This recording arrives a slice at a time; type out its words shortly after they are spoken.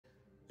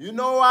You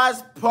know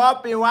what's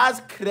popping, what's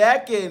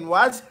cracking,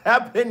 what's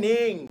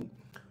happening?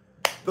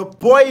 The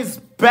boy is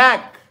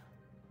back.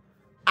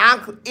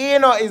 Uncle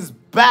Ino is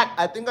back.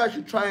 I think I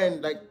should try and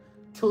like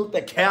tilt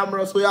the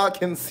camera so y'all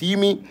can see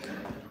me.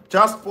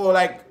 Just for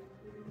like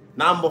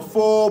number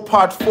 4,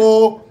 part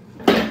 4.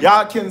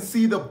 Y'all can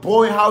see the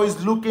boy, how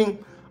he's looking.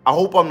 I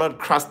hope I'm not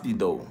crusty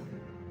though.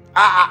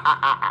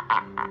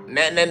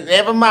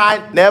 Never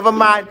mind, never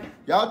mind.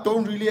 Y'all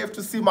don't really have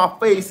to see my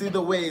face either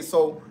way.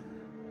 So,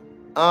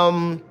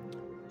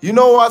 you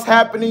know what's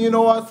happening, you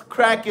know what's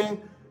cracking.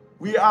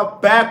 We are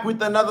back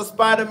with another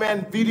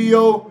Spider-Man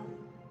video.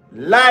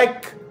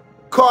 Like,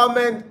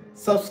 comment,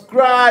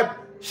 subscribe,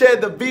 share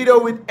the video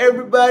with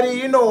everybody.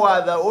 You know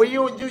what, or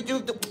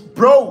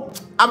bro.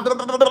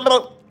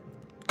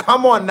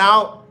 Come on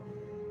now,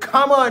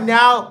 come on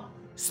now,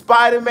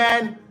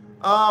 Spider-Man.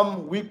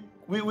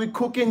 We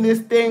cooking this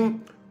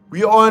thing.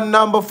 We on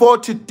number 4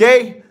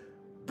 today,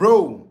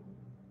 bro.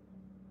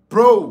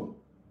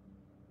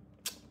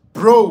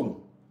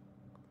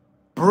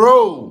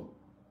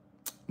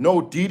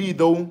 No Diddy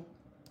though.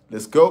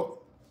 Let's go.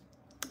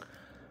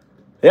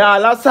 Yeah,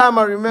 last time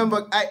I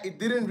remember, it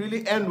didn't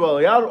really end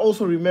well. Y'all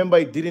also remember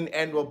it didn't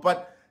end well,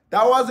 but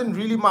that wasn't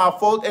really my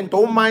fault. And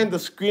don't mind the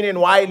screen and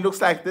why it looks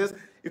like this.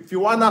 If you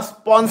wanna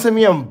sponsor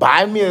me and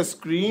buy me a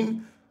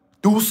screen,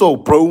 do so,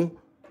 bro.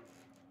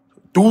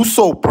 Do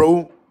so,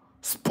 bro.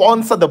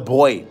 Sponsor the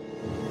boy.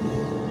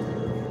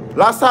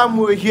 Last time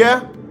we were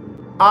here,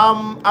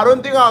 I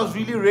don't think I was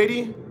really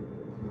ready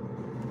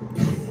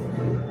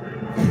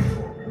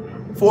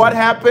for what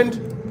happened.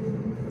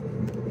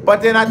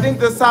 But then I think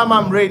this time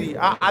I'm ready.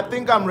 I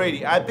think I'm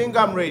ready. I think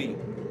I'm ready.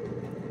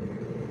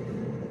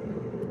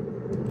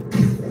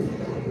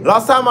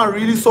 Last time I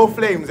really saw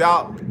flames,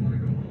 y'all.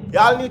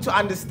 Y'all need to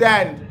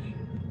understand.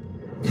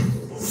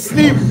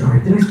 Sleep. Did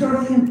I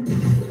start again?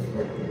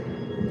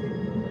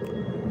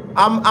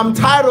 I'm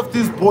tired of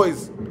these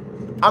boys.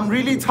 I'm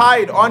really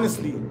tired,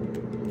 honestly.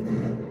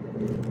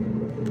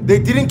 They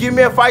didn't give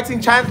me a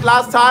fighting chance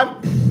last time.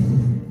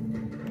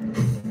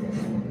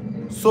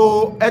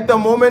 So at the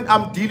moment,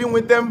 I'm dealing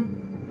with them.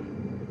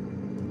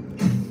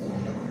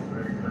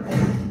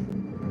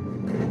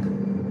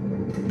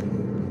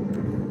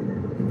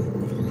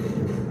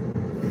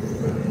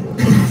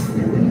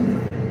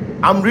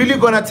 I'm really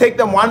gonna take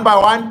them one by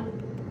one,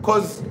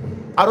 because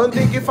I don't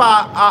think if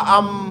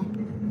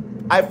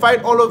I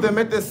fight all of them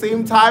at the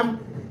same time.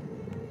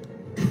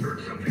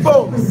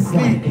 Boom,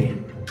 sleep.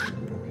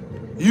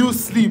 You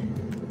sleep.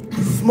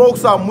 Smoke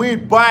some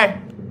weed, boy.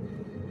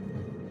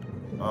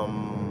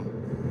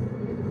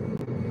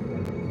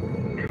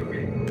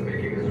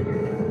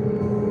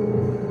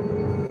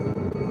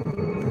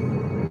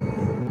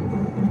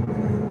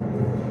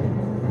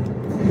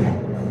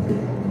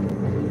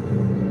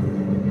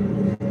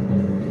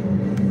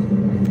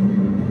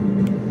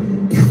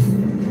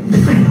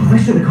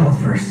 I should have called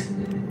first.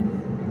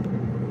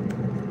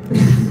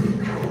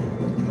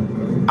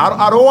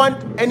 I don't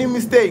want any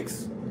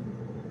mistakes.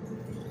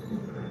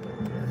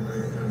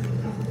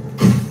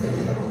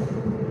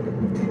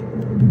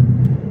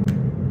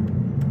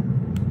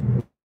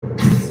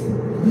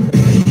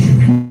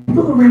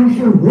 People around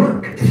here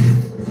work.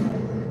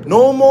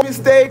 No more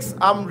mistakes.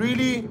 I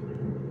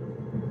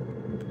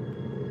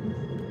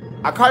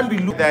can't be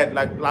looked at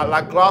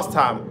like last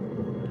time.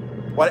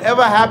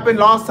 Whatever happened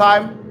last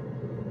time,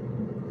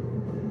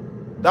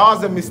 that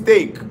was a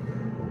mistake.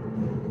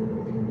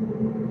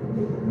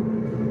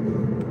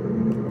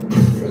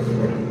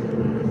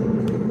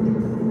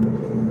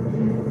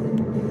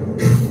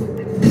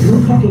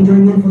 No talking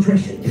during the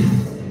infiltration.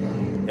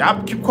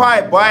 Yep, keep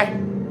quiet, boy.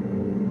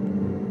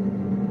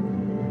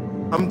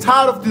 I'm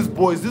tired of these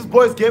boys. These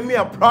boys gave me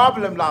a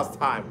problem last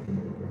time.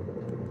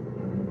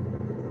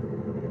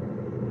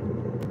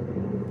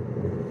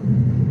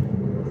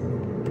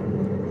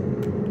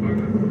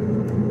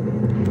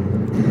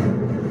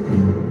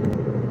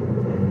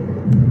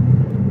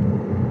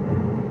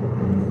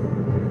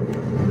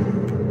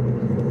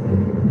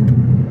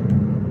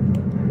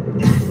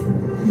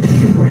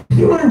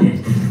 You earned it.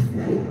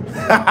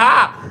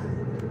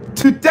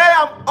 Today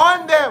I'm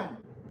on them.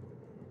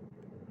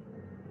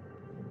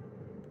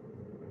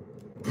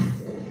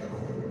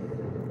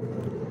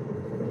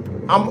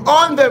 I'm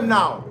on them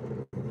now.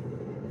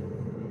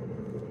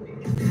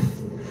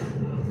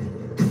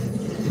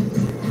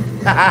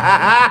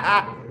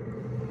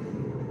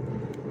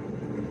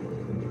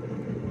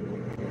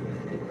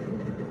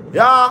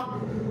 Yeah.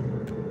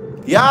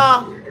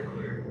 Yeah.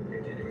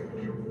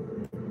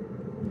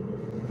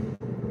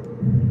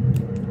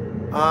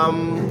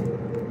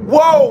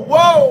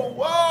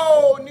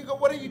 Whoa, nigga,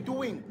 what are you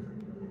doing?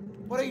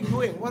 What are you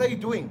doing? What are you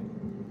doing?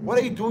 What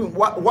are you doing?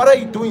 What are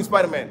you doing,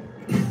 Spider-Man?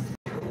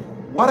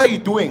 What are you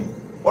doing?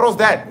 What was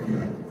that?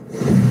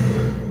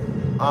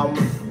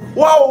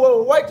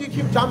 Whoa, why do you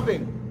keep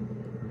jumping?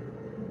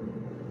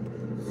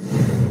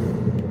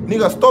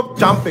 Nigga, stop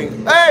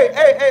jumping.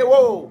 Hey,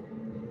 whoa.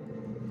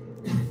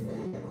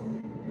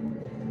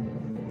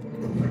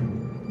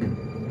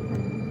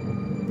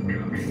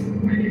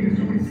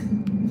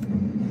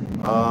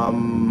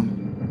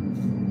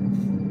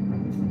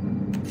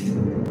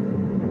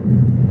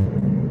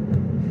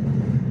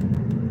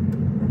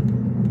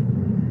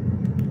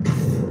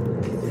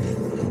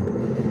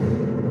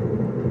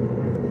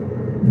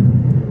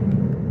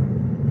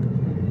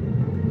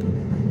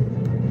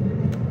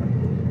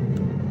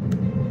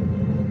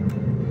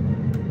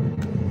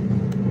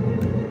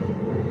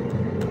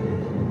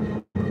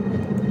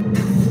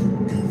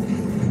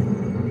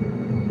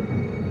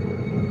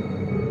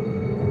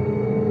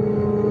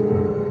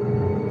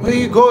 Where are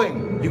you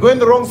going? You're going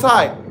the wrong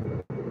side.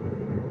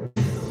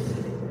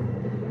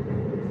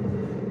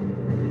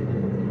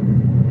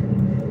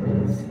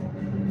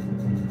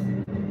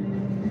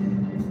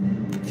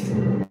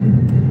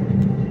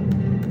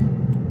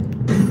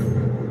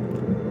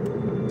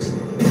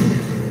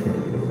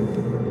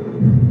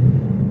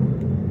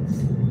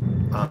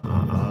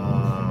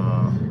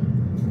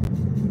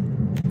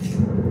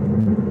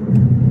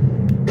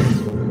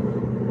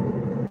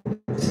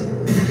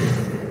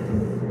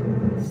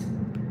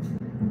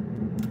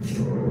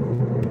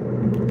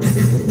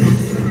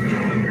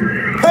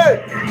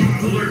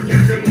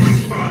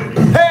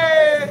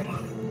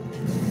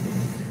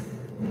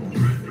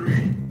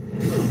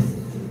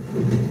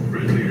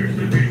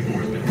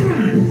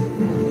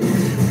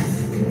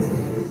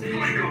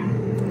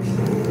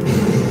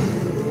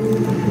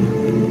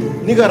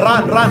 Nigga,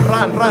 run.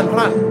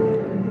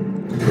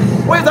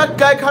 Where's that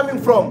guy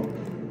coming from?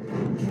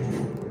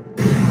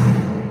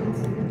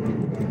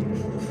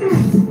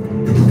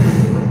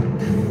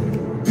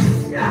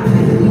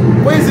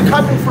 Where is he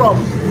coming from?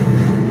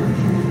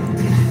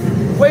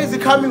 Where is he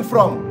coming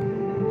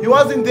from? He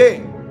wasn't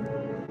there.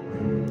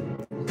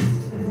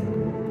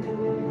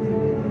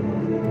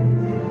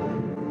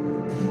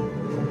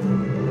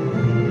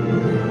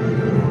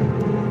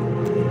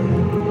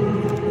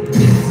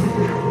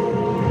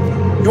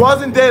 He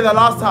wasn't there the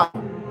last time.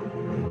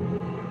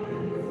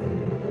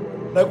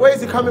 Like, where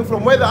is he coming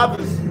from? Where are the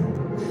others?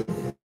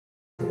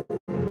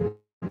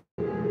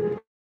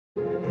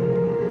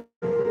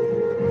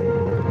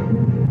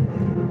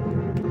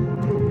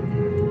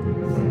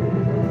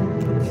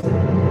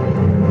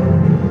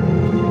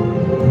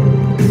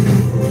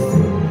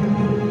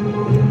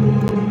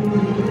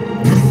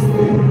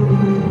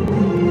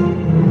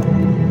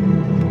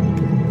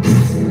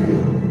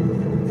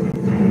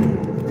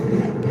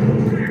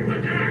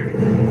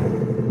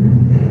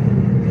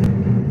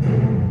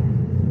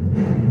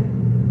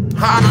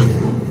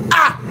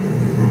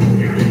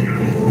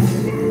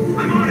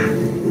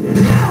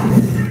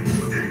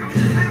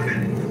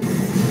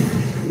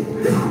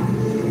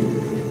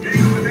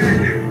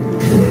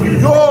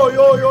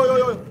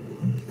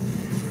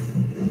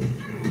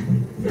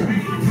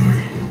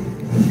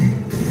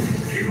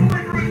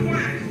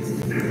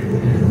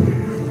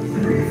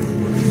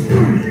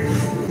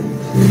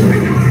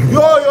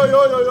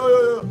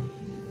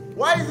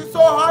 Why is it so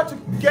hard to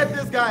get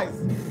these guys?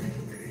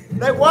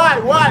 Like, why?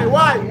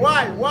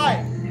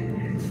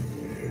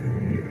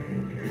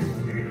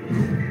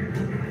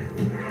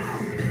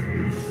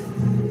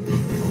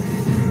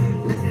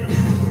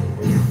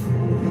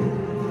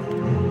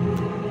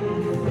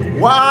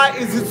 Why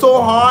is it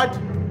so hard?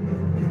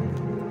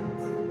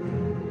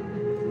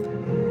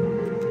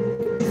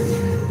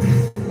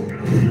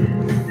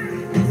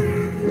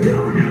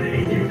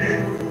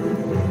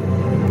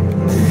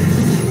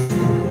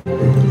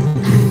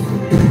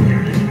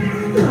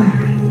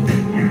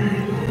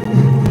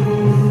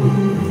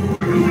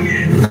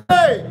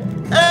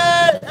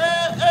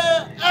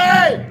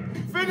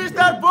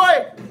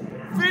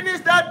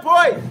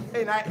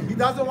 He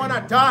doesn't want to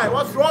die.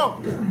 What's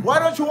wrong? Why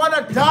don't you want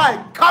to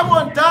die? Come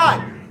on,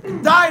 die.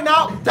 Die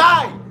now.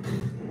 Die.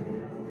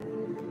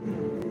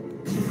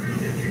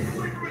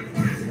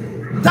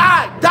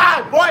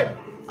 Die, boy.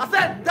 I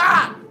said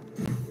die.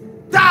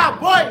 Die,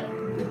 boy.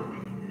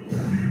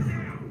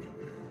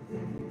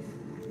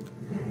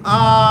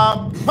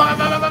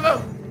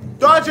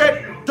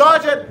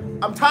 Dodge it.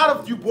 I'm tired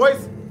of you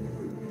boys.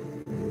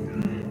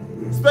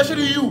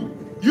 Especially you.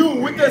 You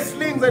with the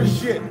slings and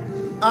shit.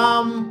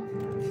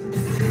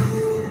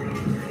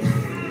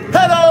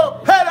 Hello.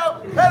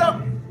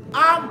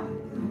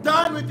 I'm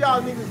done with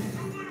y'all niggas.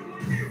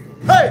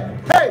 Hey,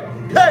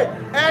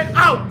 and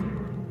out.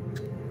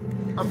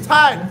 I'm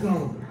tired.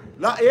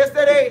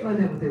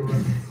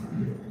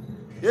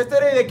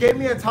 Yesterday they gave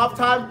me a tough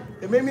time.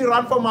 They made me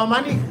run for my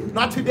money.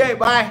 Not today,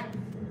 bye.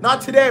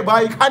 Not today,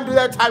 bye. You can't do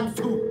that times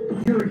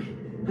two. Yuri,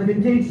 I've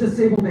engaged a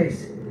Sable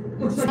base.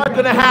 Looks like it's not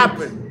gonna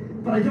happen.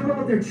 But I don't know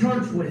what they're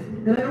charged with,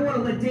 and I don't want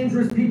to let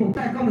dangerous people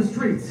back on the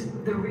streets.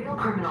 The real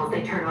criminals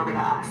they turn over to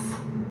us.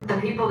 The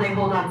people they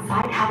hold on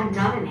site haven't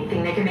done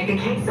anything they can make a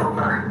case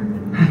over.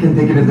 I can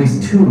think of at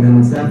least 2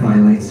 amendments that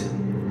violates.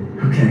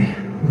 Okay,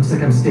 looks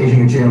like I'm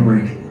staging a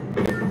jailbreak.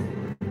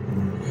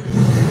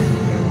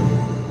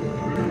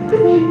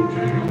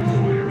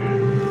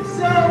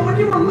 So, when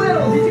you were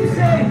little, did you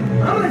say,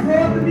 I'm gonna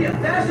grow up and be a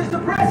fascist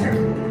oppressor?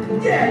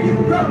 Yeah, you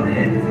rub it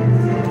in.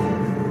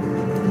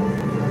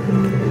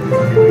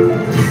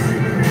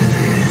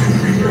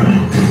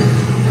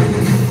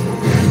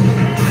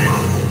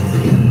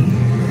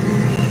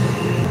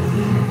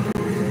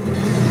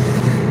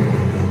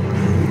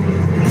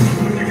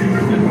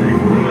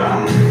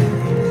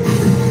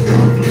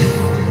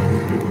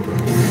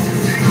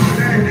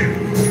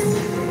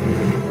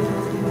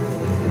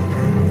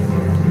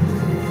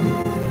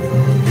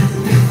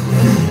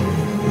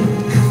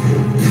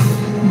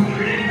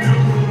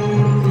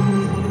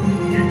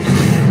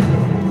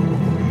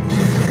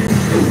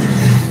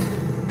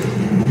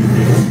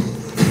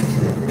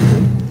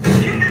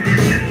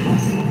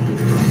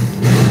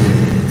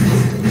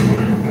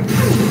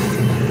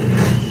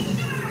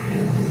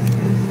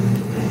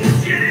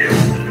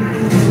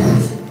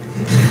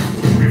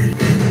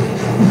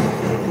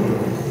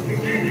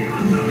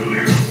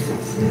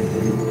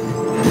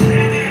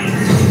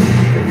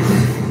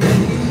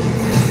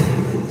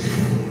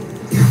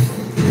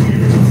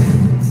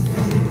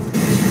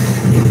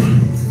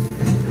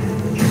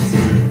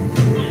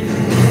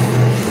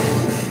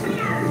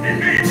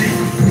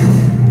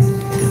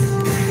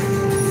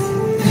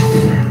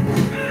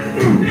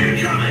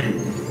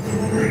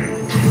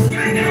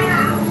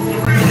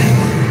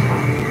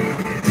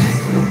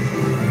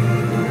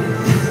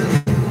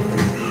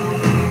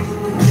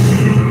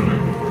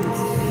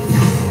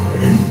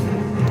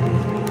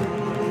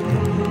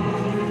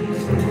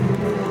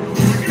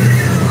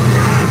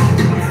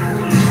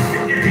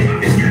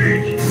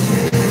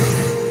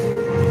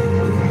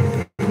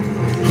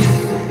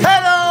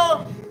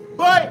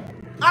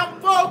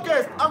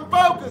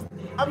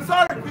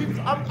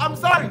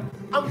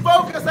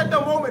 focused at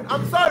the moment.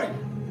 I'm sorry.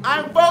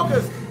 I'm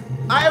focused.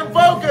 I am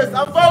focused.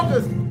 I'm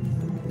focused.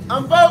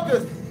 I'm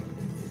focused.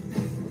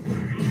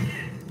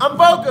 I'm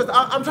focused.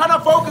 I'm trying to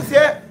focus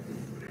here.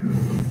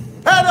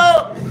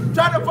 Hello. I'm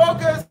trying to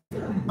focus.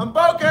 I'm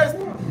focused.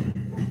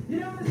 You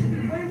know, this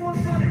would be way more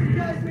fun if you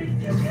guys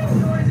made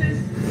noises.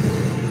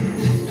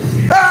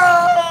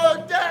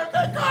 Oh, damn,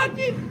 they caught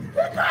me.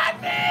 They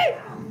caught me.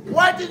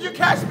 Why did you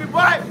catch me,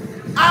 boy?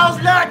 I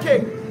was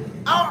lacking.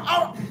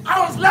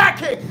 I was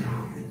lacking.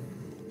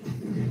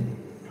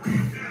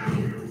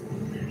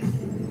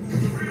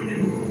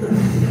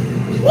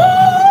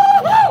 Woo!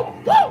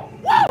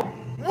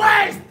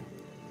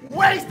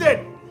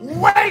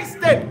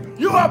 Wasted!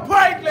 You are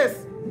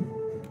pointless!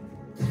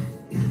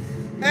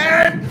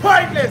 And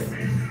pointless!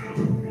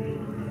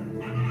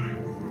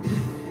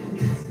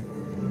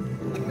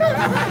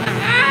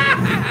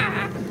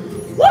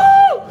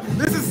 Woo!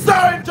 This is so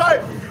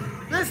enjoyable!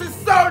 This is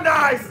so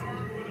nice!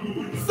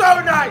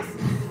 So nice!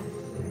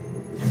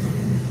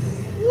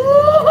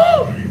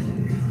 Woo-hoo!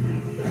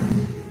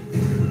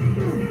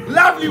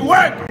 Lovely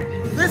work!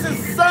 This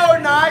is so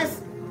nice!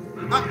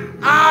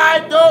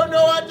 I don't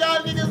know what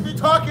y'all niggas be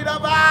talking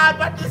about,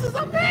 but this is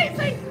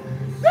amazing!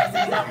 This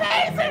is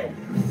amazing!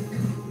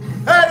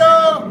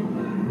 Hello!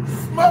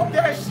 Smoke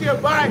that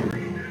shit, bye!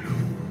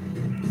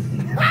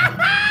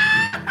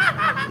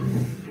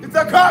 It's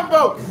a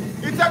combo!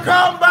 It's a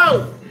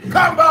combo!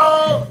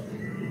 Combo!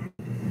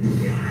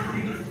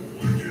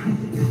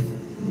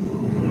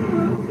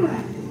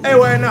 Hey,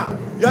 wait now.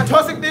 You're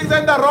tossing things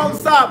in the wrong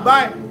side,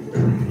 bye!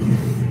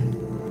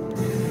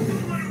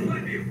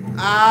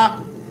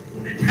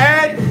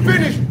 And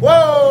finish.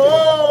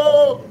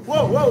 Whoa.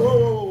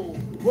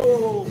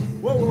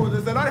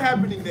 There's a lot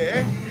happening there.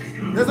 Eh?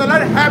 There's a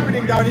lot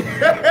happening down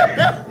here.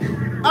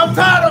 I'm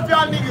tired of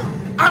y'all niggas.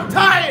 I'm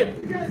tired.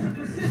 You guys are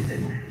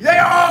persistent. Yeah,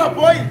 you are,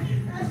 boy.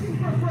 Asking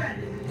for a friend.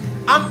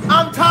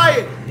 I'm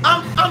tired.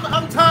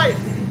 I'm tired.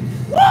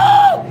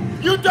 Woo!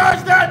 You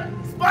dodged that.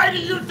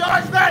 Spidey, you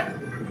dodged that.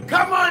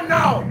 Come on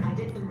now.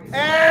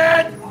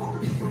 And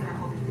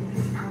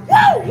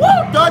woo!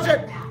 Dodge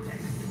it.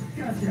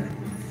 Gotcha.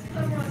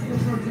 I'm not the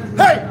protest.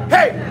 Hey!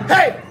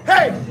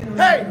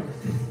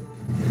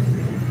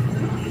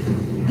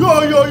 Yo!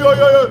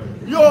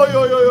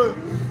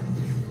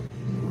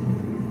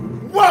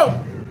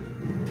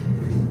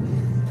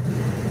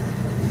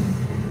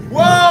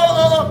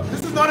 Whoa!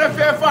 This is not a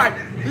fair fight.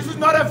 This is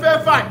not a fair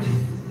fight.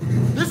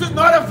 This is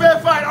not a fair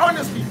fight,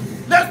 honestly.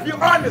 Let's be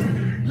honest.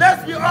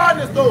 Let's be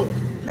honest, though.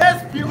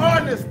 Let's be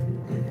honest.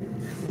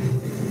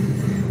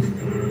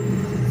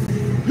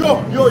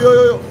 Yo!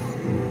 Yo,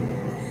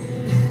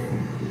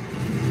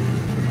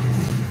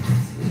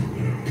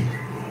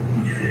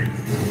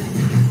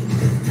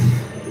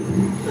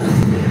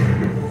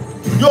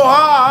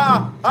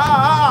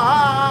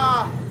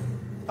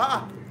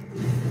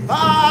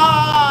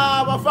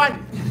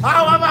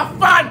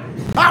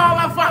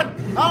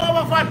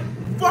 my fun.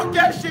 Fuck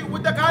that shit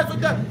with the guys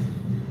with the.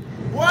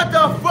 What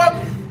the fuck?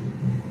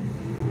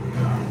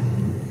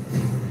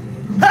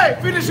 Hey,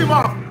 finish him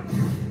off.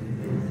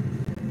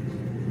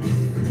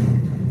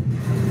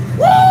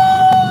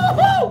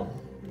 Woo-hoo!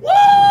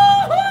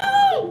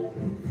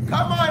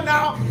 Come on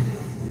now.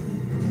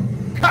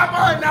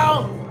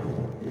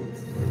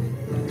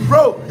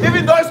 Bro,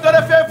 even though it's not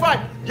a fair fight,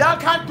 y'all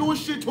can't do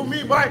shit to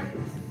me, boy.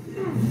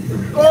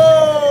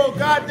 Oh,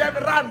 god damn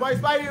it, run, boy.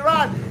 Spidey,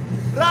 run.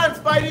 Run,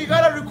 Spidey, you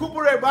gotta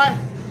recuperate, boy.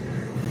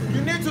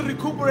 You need to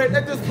recuperate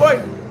at this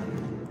point.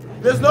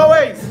 There's no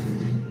ways.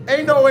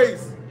 Ain't no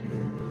ways.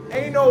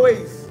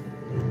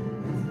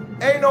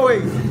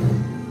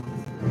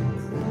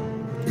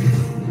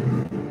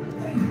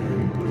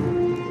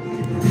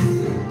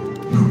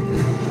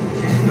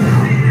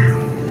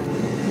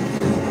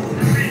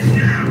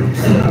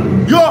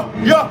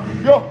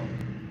 Yo.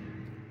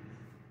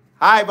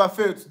 Hi,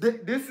 Buffett.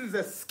 This is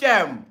a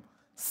scam.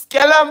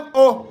 Scam,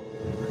 oh.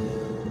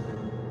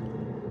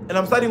 And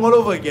I'm starting all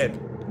over again.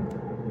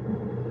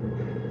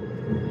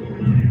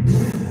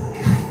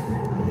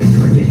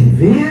 We're getting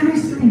very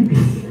sleepy.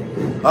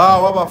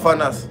 Ah, what about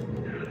Fanas?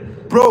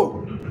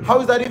 Bro, how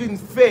is that even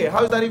fair?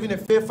 How is that even a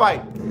fair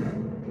fight?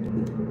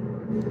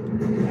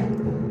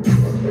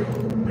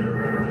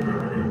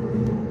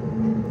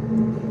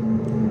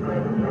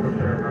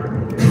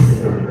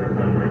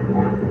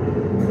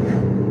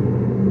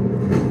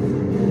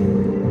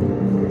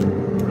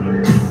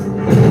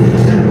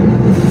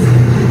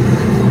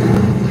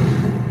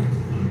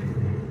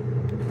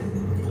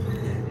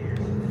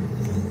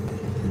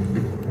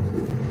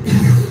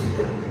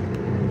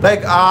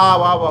 Like,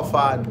 wow,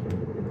 fun.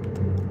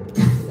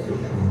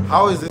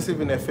 How is this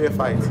even a fair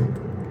fight?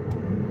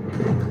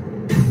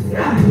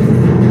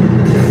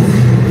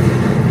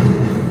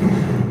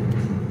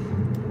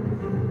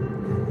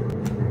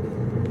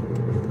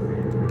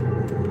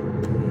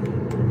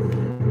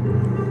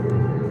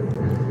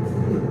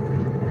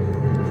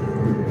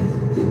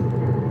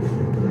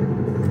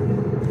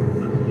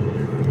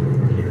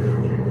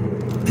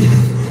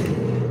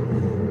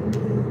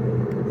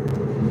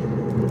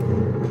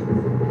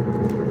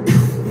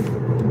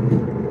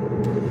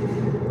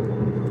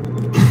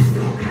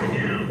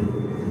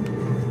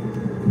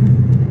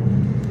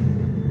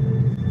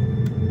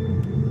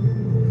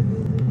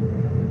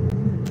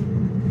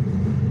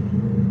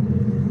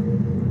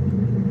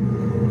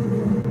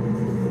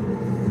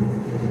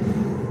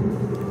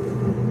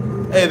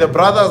 Hey, the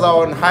brothers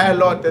are on high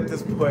alert at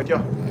this point, yo.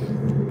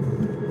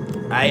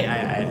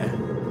 Aye.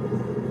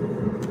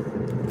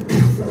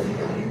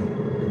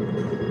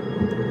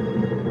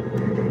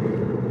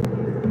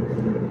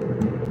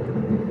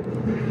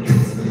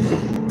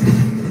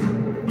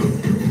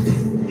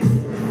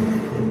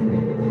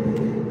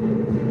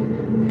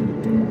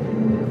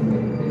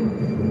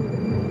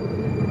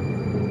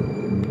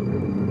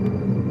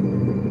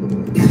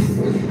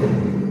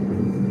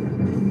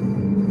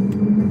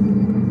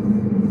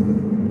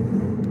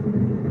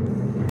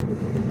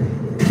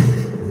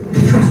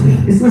 Trust me,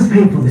 it's less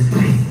painful this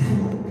way.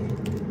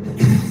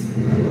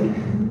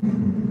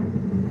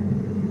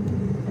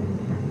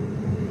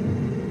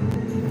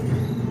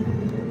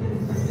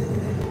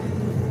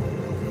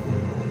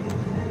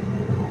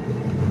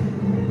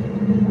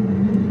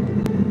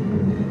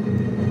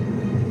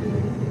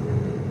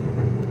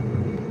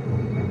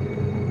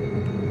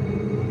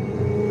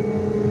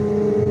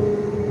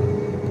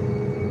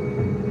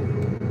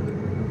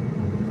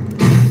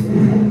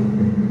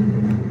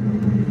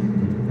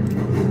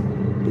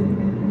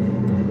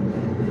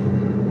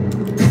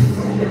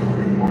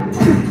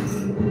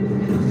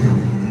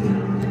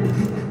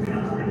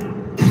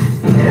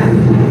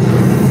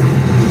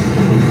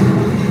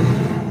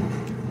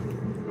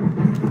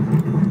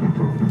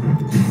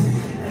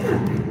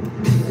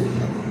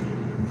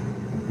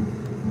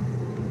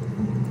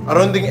 I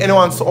don't think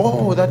anyone saw.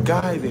 Oh, that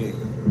guy there.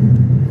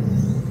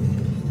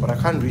 But I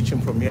can't reach him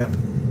from here.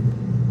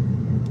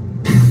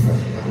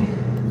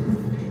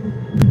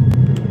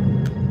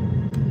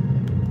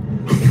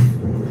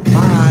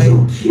 Bye.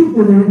 So cute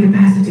when they're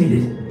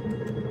incapacitated.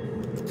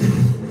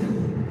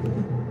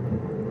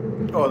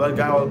 Oh, that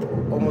guy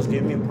almost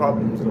gave me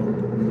problems though.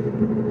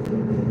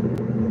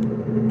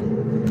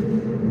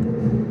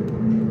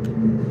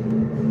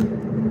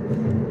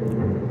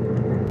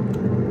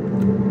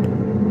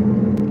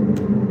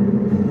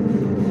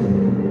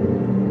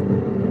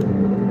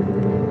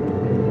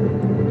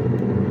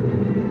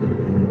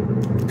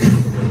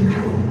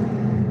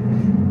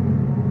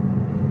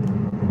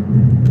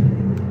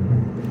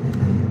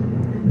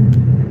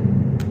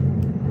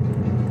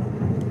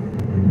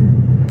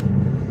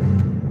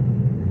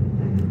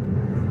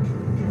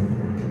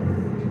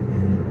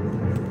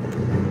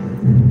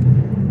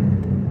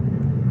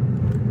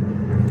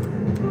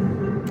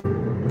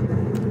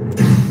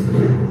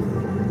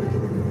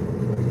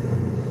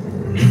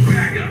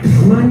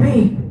 Remind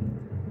me.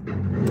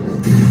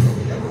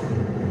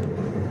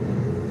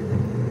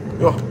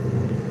 Yo.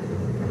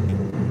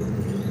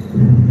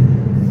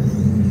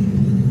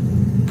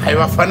 Hey,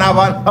 bafana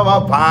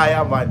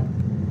ababhaya man.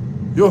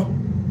 Yo.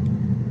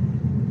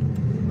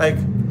 Like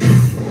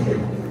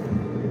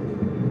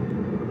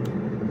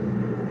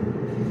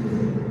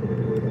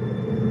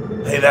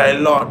hey, there are a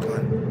lot, man.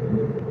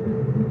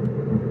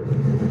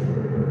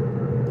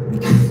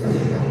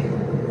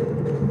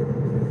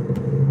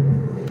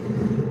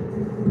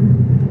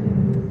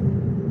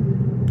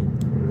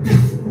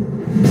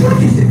 Why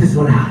don't you sit this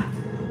one out?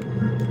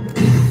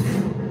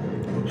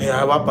 Hey,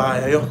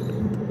 ababhaya yo.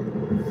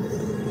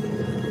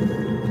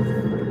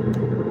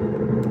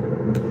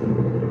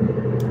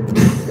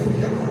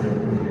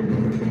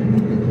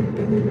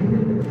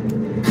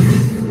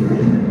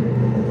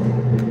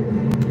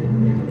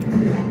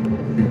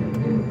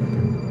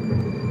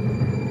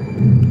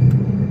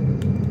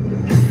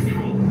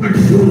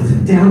 It's a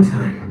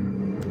downtime.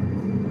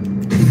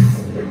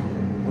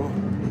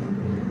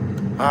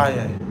 Hi.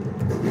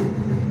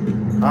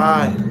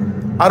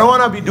 I don't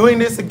want to be doing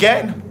this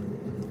again.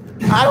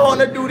 I don't want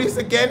to do this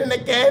again and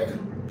again.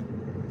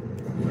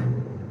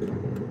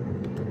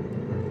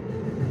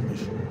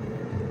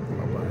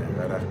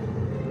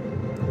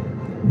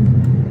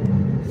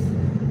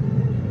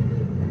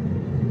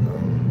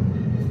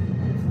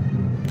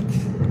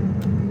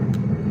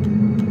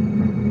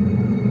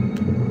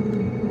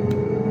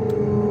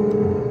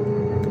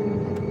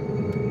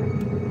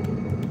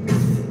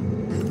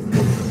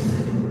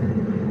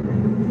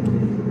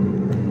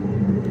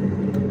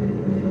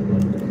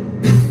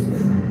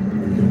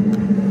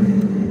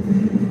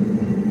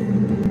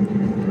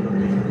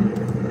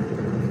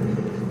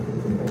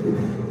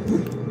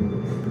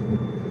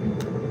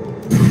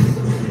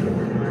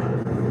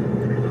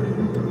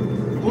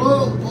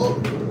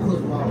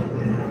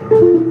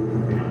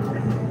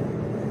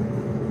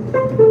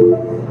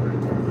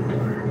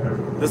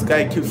 This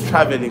guy keeps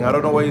traveling. I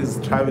don't know where he's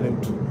traveling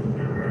to.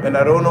 And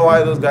I don't know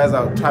why those guys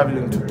are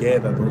traveling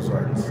together, those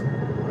ones.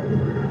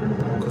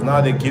 Because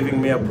now they're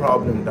giving me a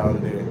problem down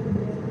there.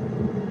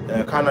 And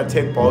I cannot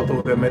take both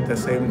of them at the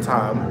same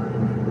time.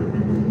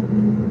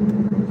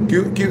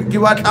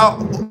 Give out our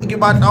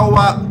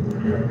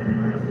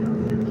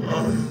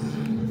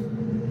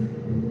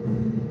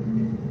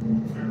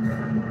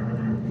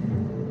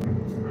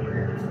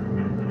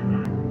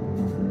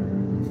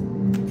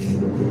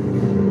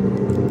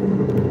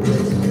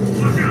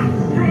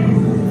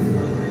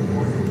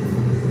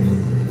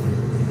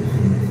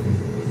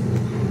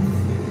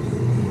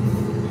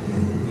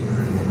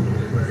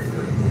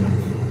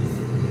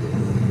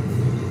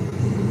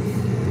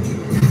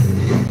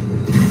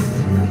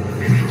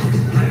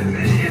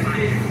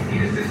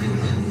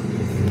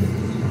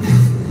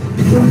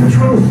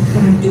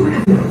but I do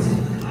have notes.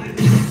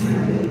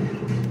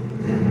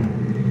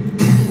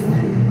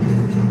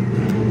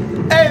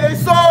 Hey, they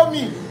saw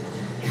me.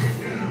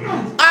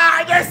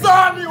 Ah, they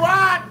saw me.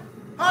 What?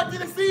 How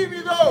did they see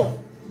me though?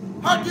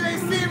 How did they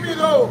see me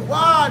though?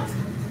 What?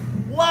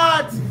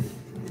 What?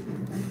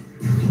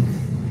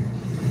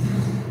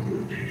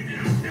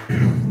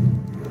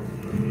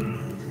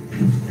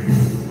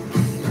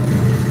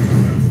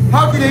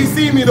 How did they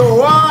see me though?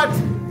 What?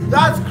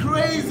 That's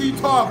crazy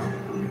talk.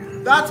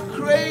 That's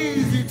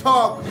crazy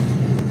talk.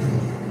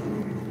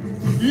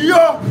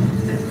 Yo.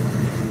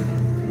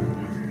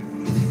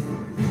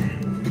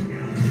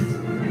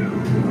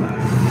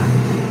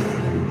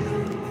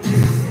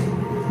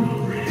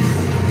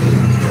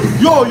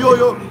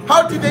 Yo.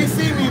 How did they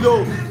see me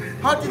though?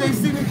 How did they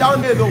see me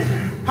down there though?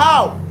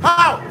 How?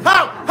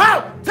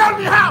 Tell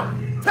me how.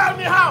 Tell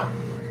me how.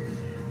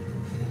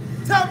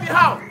 Tell me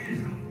how.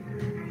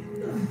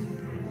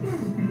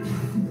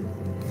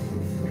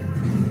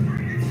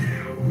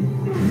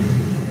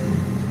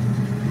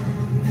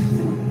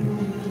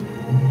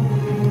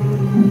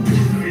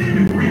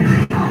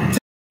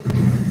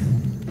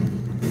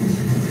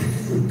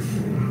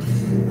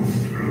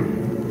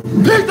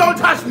 Please don't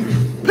touch me.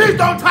 Please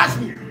don't touch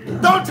me.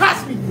 Don't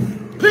touch me.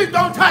 Please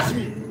don't touch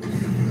me.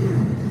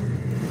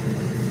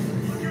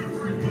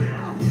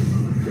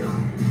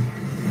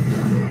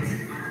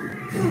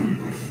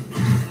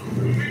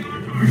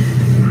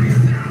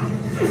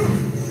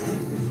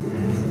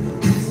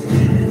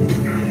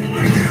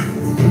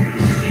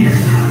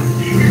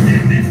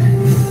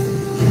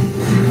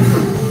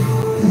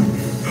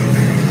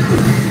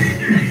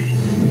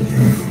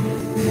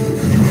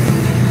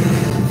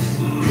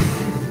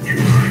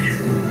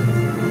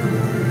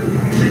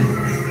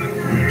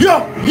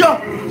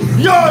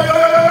 Yo.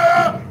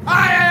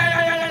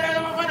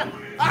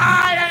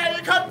 Ay,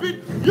 you can't beat.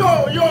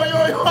 Yo. Yo.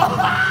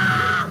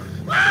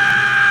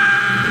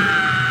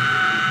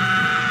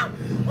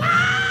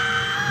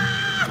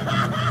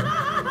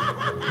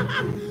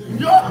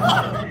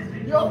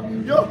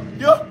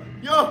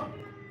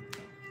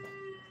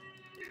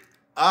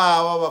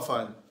 Ah, what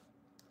fun.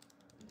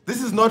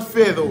 This is not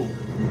fair though.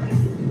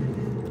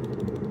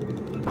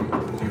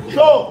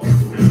 Yo.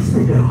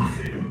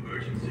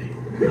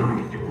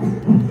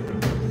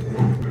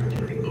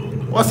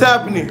 What's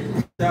happening?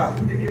 Yeah.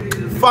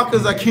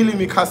 Fuckers are killing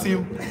me,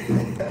 Kasim.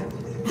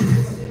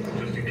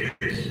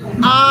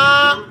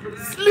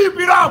 Sleep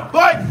it up,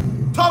 boy.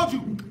 Told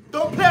you,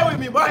 don't play with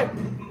me, boy.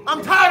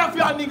 I'm tired of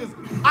y'all niggas.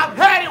 I've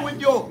had it with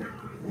you.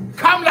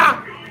 Come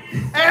down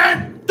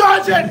and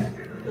dodge it,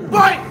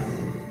 boy.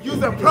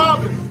 Use a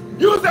problem,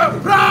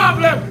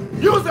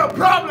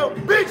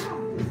 bitch.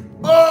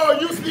 Oh,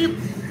 you sleep.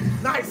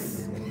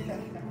 Nice.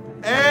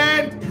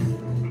 And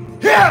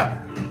here.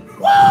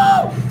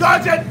 Woo!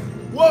 Dodge it.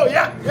 Whoa,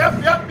 yep.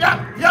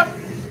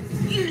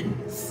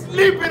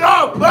 Sleep it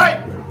off,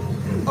 boy.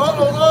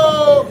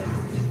 Oh.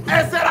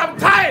 I said I'm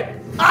tired.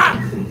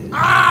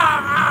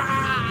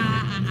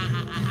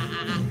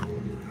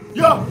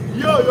 Yo.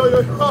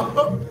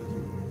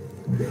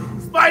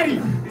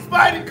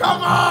 Spidey,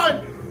 come on.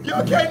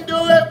 You can do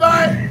it,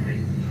 boy.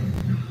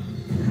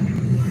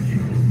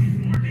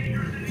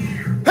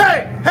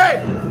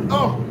 Hey.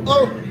 Oh.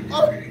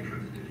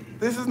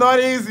 This is not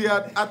easy. I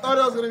thought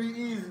it was gonna be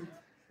easy.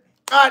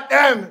 God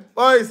damn it,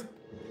 boys.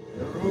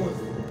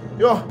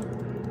 Yo.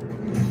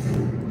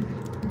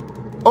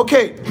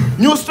 Okay,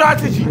 new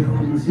strategy.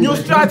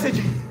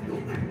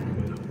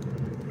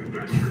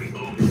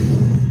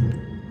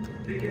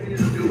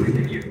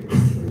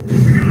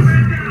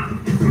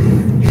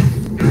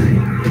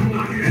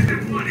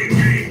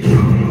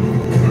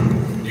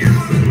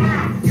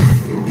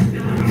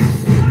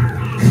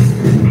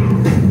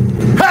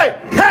 Hey.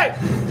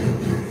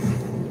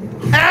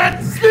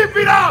 And sleep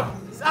it up.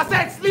 I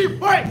said sleep,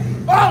 boy.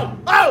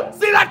 Oh,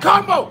 see that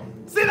combo?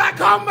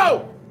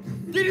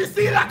 Did you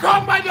see that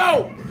combo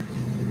though?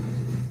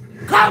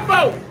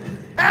 Combo!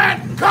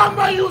 And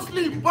combo you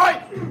sleep, boy!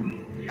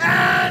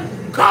 And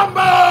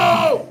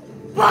combo!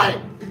 Boy,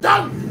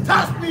 don't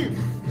test me!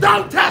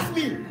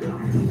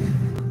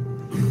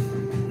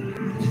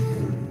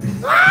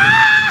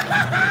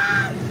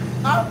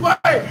 Boy,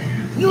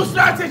 new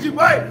strategy,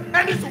 boy!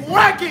 And it's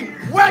working!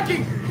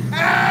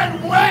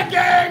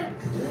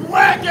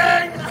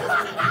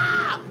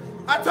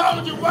 I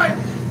told you, boy,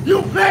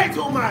 you play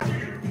too much!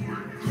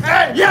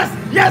 Hey,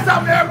 yes,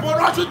 I'm airborne.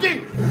 What you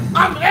think?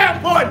 I'm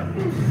airborne.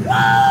 Woo!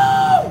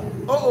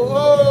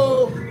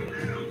 Oh.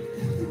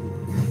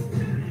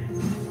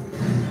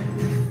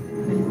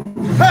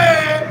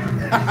 Hey!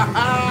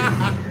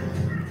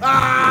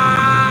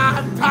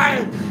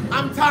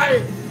 I'm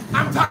tired.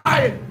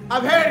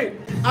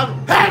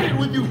 I've had it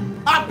with you.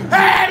 I've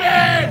had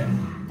it.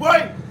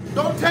 Boy,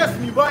 don't test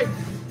me, boy.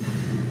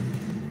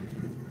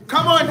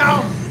 Come on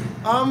now.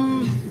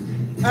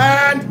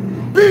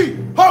 And B.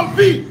 Hold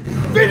B.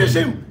 Finish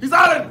him. He's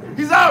out.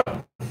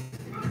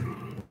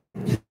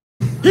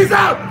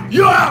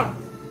 You're out.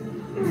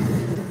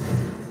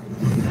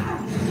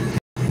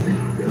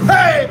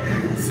 Hey,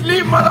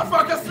 sleep,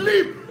 motherfucker,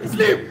 sleep.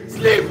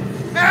 sleep,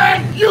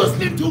 and you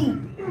sleep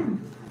too.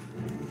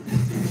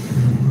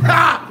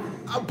 Ha!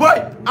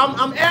 Boy,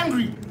 I'm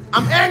angry.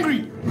 I'm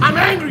angry. I'm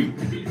angry.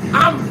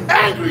 I'm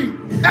angry.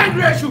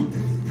 Angry at you.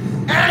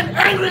 And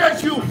angry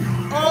at you.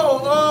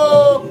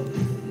 Oh.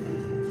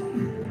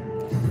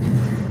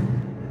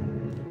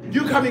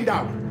 You coming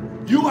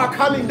down. You are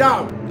coming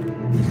down.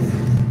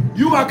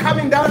 You are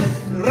coming down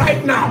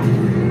right now.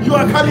 You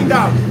are coming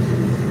down.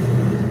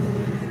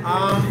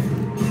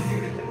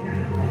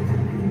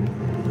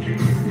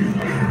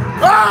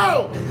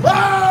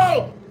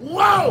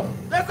 Whoa!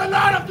 There's a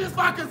lot of these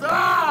fuckers.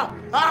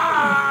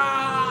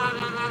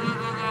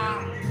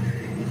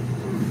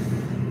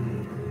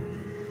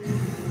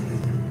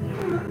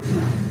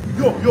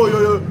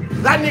 Yo.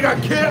 That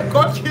nigga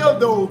got killed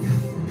though.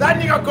 That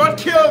nigga got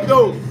killed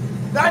though.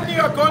 That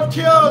nigga got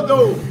killed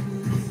though.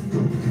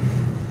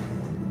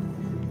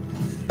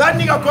 That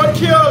nigga got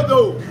killed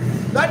though.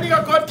 That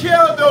nigga got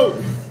killed though.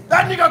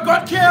 That nigga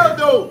got killed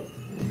though.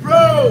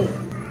 Bro,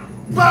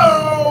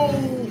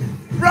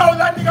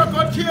 that nigga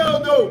got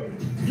killed though.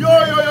 Yo.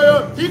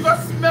 He got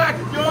smacked.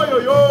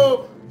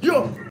 Yo.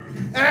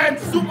 And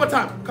super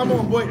time. Come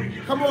on, boy.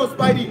 Come on,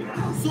 Spidey.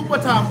 Super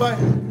time, boy.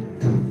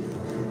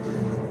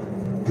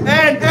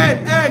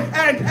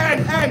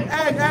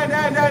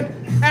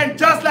 And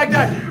just like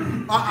that.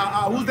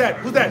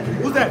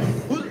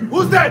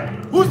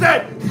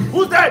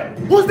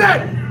 Who's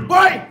that?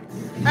 Boy!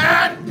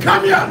 And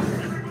come here!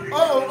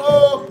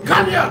 Oh,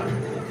 come here!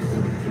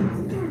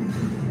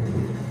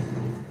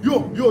 Yo.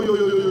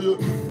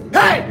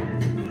 Hey!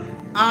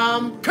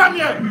 Come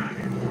here!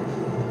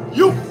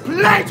 You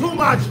play too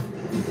much!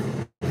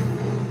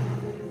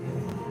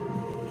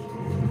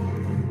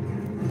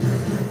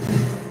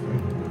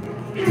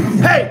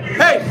 Hey!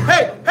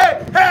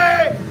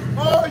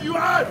 Oh, you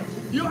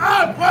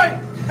out, boy!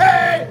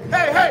 Hey!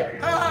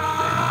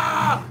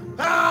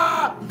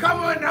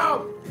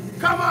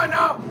 Come on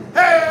now!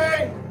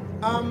 Hey!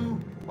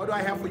 What do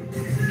I have for you?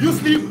 You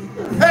sleep?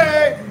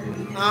 Hey!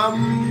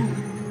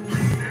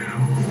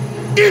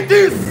 Eat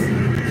this!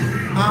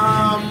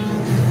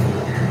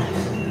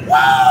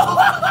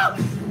 Whoa!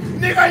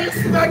 Nigga, you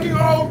smacking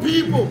all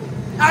people!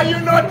 Are you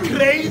not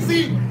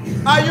crazy?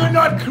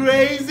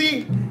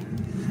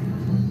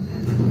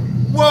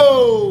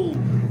 Whoa!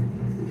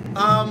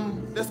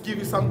 Let's give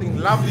you something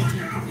lovely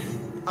to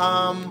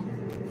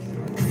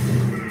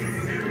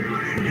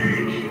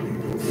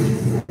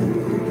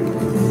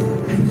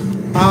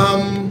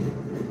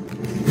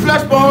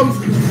flash bombs.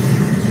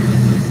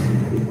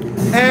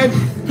 And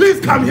please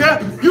come here.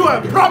 You are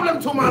a problem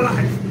to my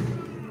life.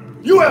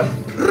 You are a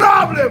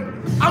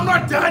problem. I'm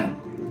not done.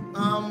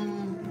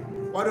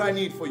 What do I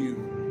need for you?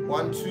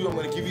 1, 2, I'm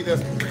gonna give you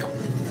this.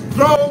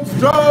 Drones.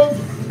 Drones.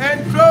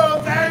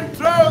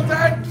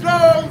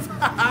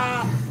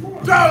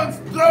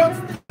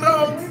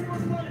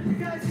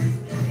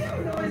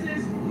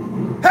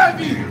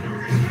 Heavy.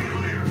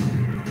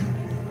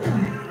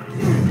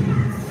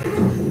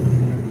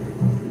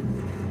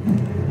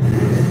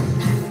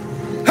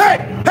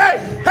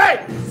 Hey,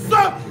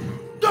 stop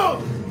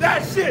doing that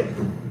shit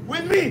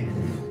with me.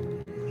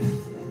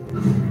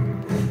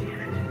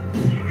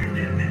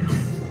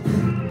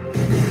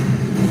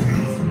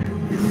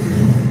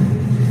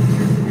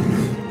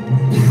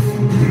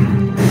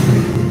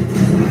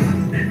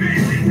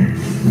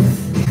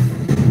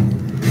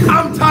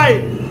 I'm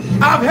tired.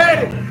 I've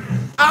had it.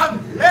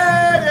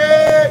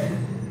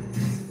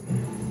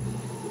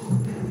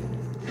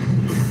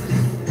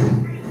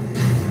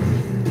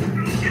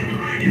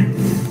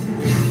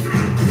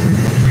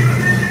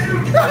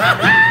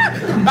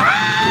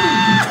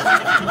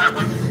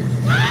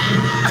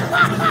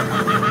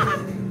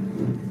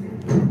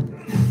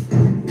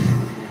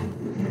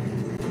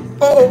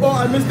 Oh,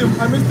 I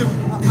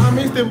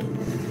missed him.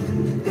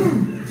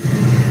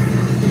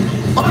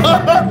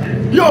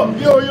 Yo.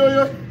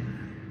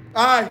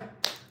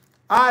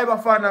 Aye,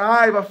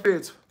 Bafana,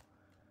 Bafet.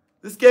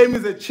 This game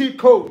is a cheat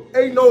code.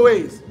 Ain't no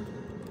ways.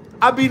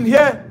 I've been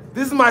here.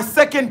 This is my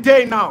second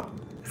day now.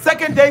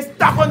 Second day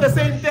stuck on the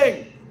same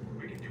thing.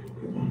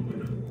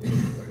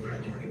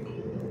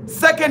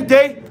 Second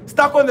day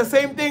stuck on the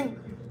same thing.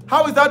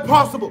 How is that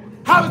possible?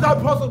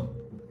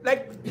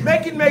 Like,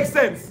 make it make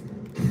sense.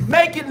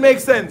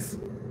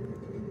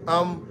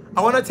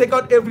 I want to take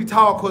out every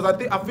tower because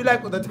I feel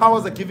like the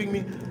towers are giving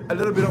me a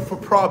little bit of a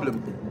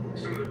problem.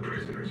 Some of the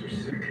prisoners are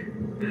sick.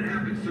 That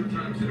happens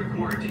sometimes in a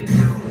quarantine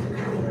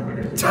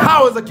cell.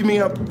 Towers are giving me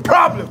a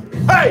problem.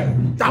 Hey,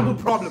 double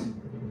problem.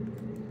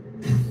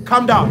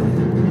 Calm down.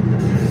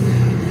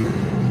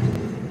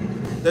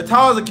 The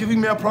towers are giving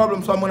me a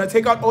problem, so I'm gonna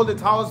take out all the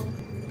towers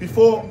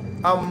before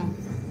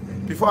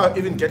I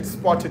even get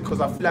spotted, because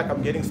I feel like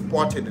I'm getting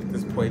spotted at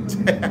this point.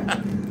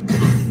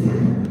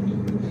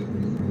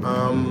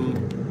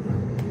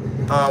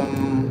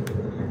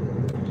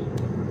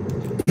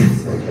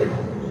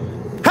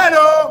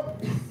 Hello.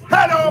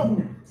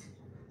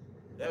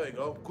 There we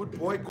go. Good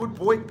boy.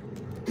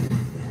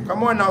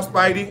 Come on now,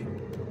 Spidey.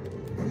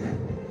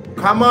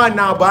 Come on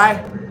now,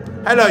 boy.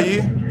 Hello,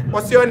 you.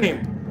 What's your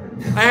name?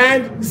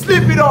 and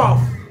slip it off.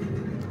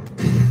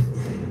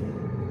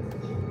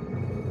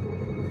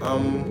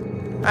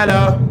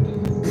 Hello.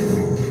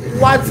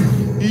 What's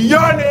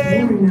your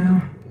name?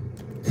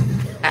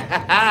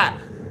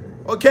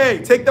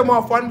 Okay, take them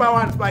off one by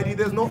one, Spidey.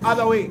 There's no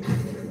other way.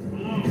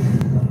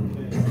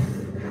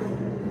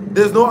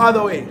 There's no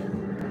other way.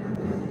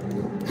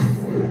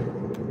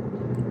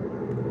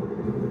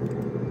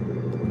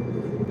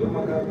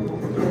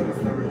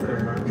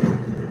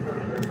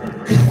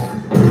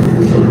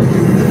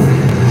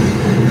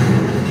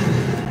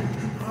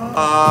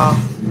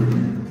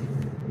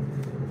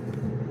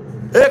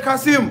 Hey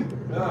Kasim,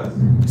 yes.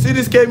 See,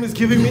 this game is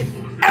giving me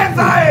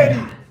anxiety.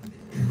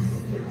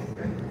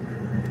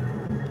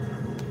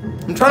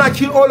 I'm trying to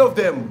kill all of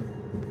them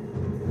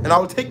and I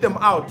will take them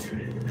out.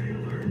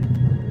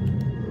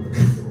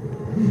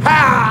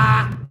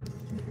 Ha!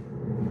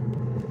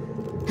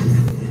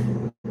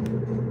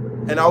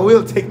 And I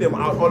will take them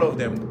out, all of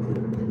them.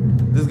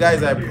 This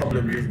guy's a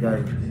problem, this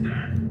guy.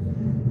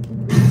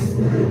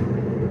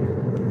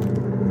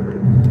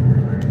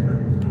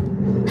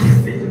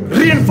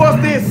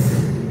 Reinforce this.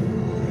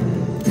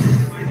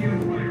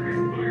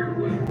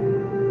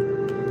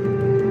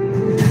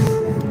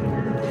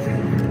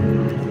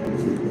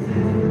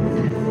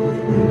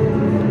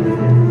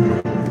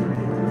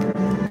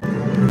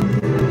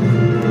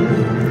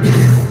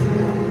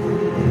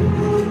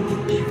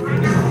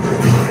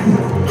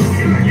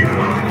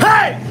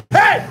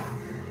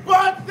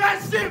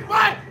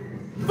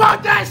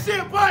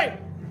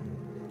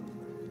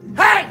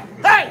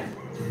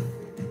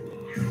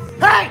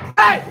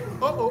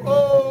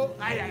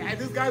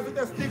 These guys with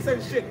their sticks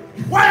and shit.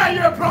 Why are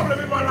you a problem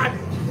in my life?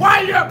 Why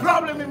are you a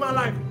problem in my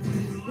life?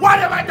 What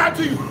have I done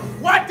to you?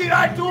 What did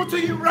I do to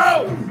you,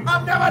 bro?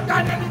 I've never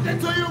done anything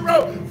to you,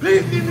 bro.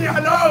 Please leave me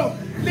alone.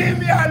 Leave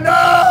me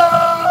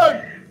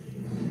alone.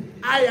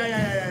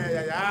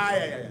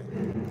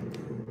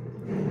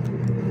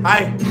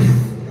 Ay.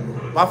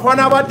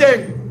 Bafana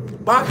bateng.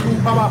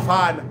 Bakupa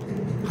bafana.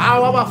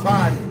 How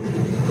abafana?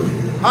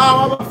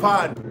 How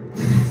abafana?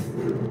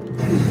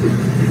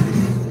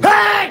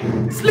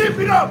 Hey! Slip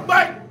it up,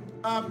 but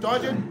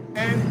dodge it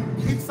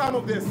and eat some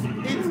of this.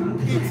 Eat.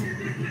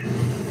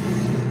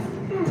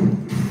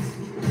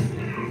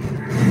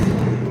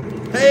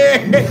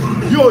 Hey!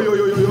 Yo!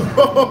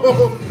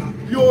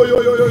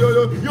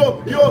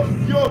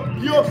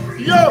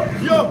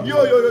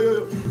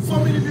 So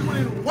many people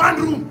in one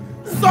room.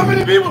 So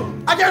many people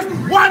against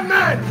one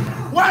man.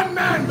 One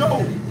man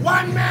though.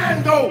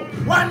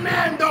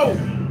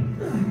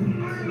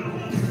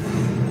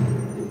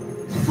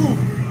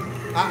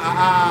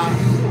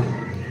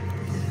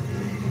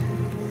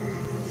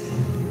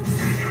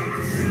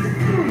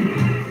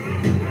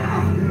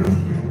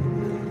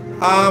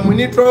 We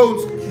need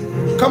drones.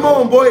 Come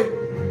on, boy.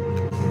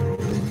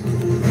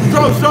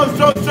 Drones.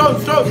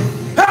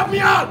 Help me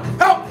out.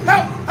 Help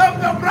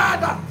the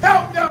brother.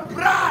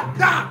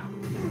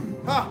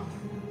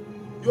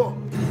 Yo.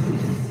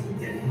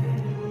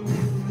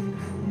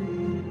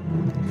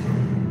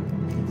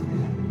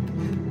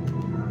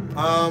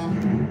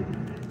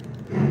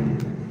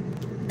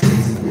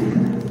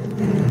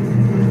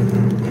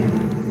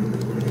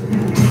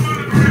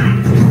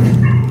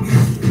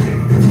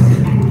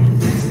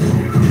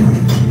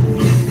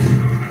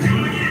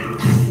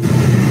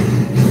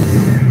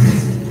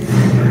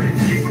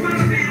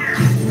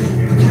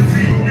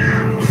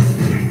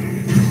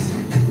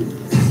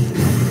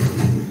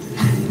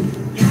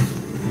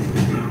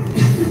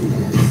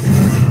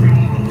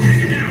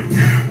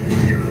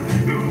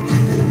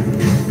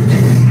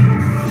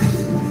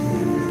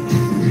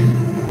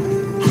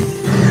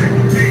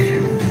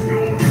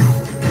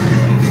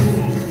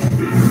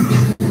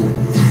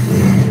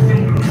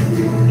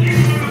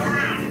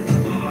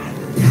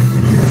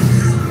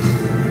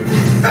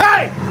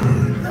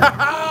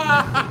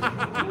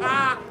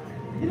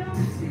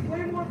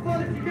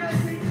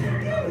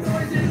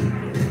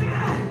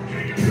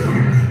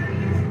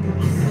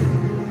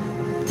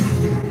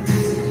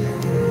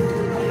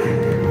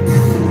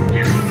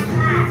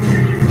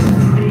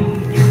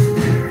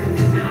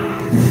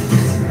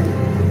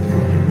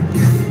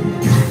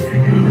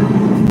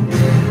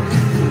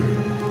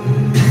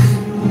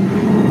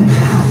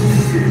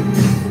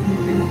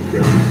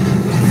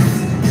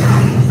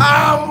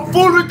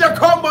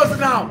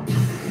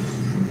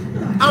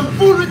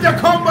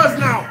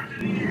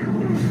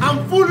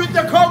 I'm full with the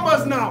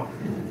combos now.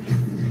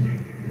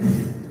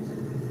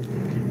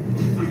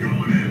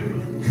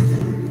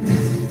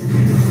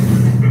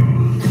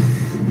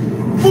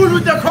 Full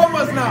with the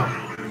combos now.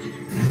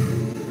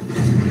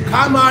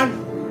 Come on.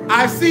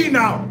 I see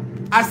now.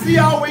 I see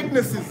our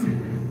weaknesses.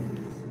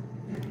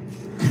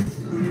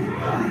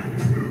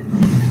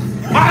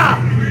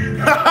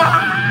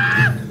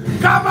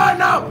 Come on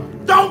now.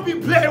 Don't be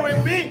playing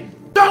with me.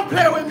 Don't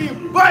play with me,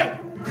 boy.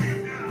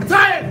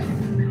 Tired.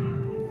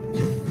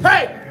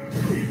 Hey.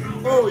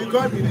 Oh, you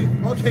got me there.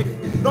 Okay.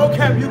 No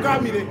cap, you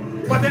got me there.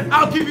 But then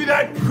I'll give you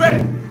that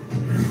credit.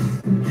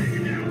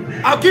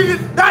 I'll give you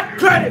that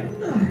credit.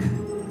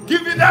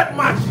 Give you that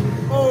much.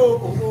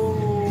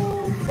 Oh.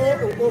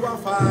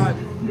 overfire.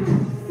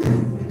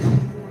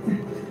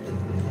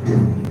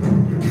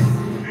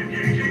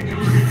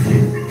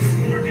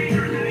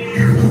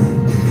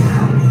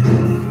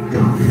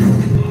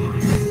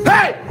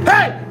 Hey,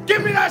 hey,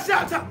 give me that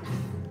shelter.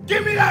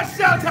 Give me that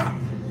shelter.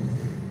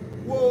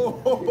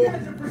 Whoa. You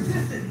guys are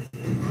persistent.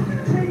 I'm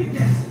gonna take it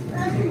again.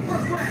 Asking for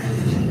flash.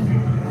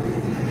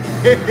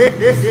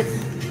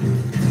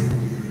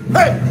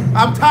 Hey,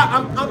 I'm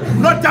tired.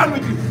 I'm not done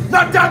with you.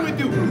 Not done with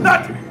you.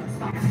 Not.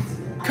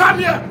 Come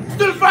here.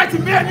 Still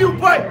fighting me and you,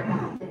 boy.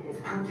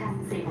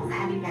 Protest disables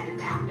heavy-handed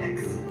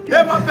tactics.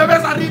 Hey, my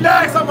babies are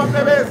relaxed, my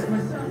babies.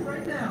 Myself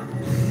right now.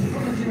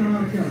 I'll let you know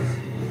how it goes.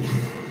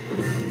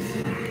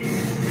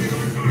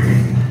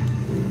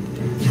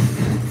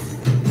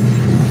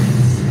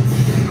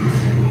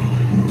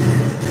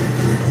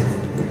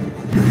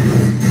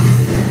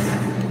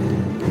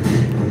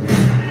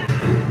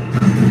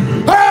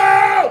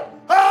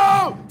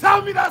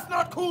 Tell me that's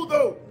not cool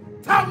though.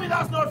 Tell me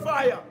that's not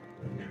fire.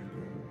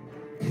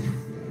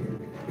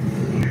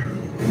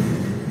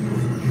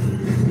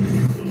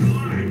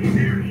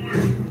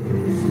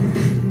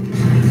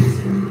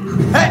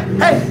 Hey,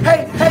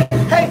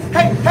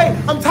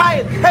 I'm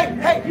tired.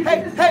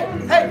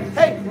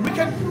 Hey, we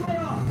can.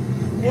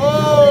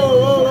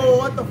 Whoa,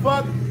 what the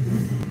fuck?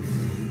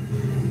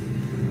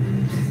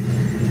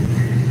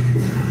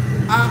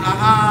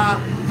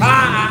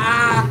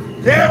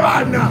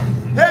 Havana.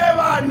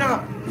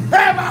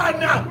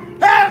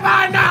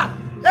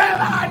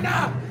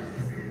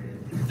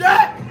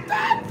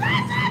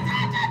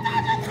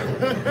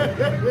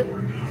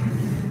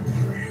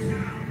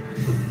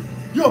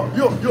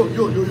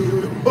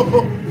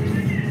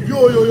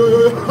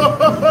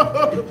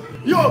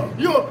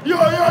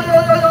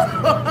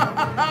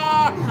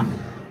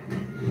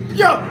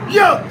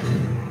 Yo.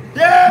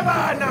 Yeah,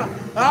 man.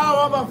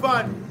 How about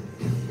fun?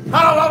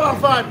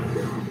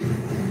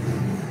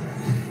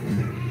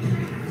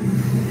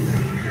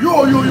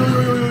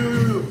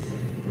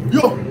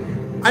 Yo.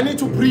 I need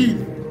to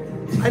breathe.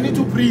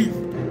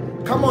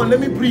 Come on, let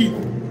me breathe.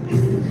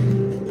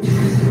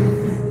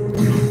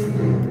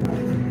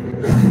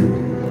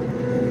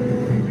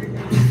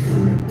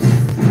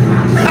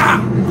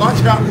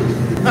 Gotcha.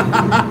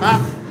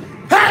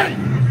 Hey!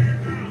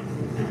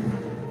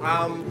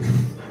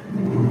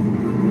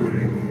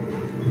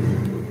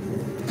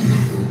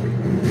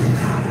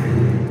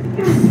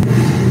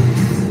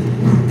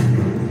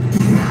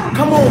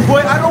 Come on,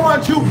 boy. I don't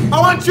want you. I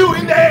want you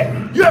in the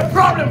air. You have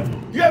problems.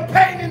 You have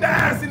pain in the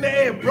ass in the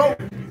air, bro.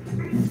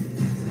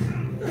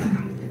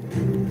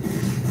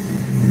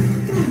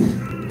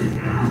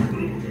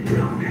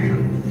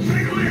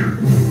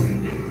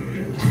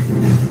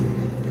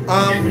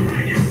 Hey!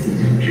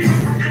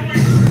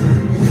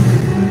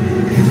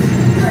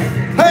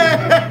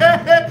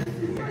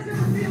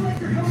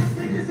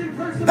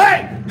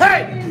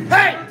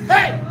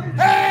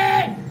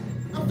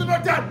 I'm still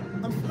not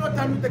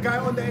done with the guy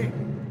on the air.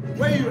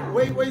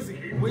 Where is he?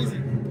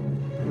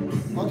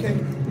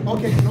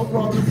 Okay, no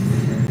problem.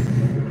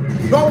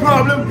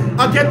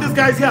 I'll get this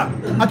guy's here.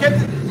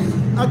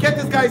 I'll get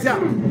this guy's here.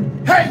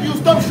 Hey, you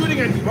stop shooting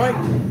at me, boy.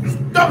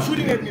 Stop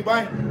shooting at me,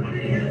 boy.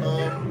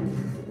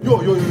 Yo.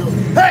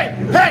 Hey!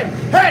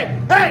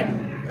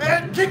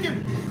 And kick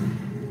him.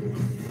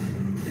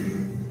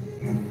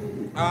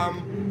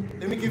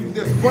 Let me give you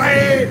this,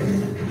 boy.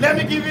 Let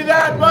me give you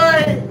that,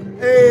 boy.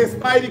 Hey,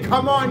 Spidey,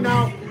 come on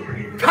now.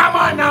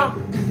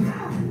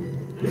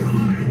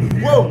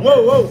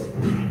 Whoa.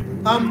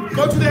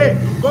 Go to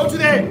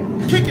there.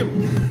 Kick him.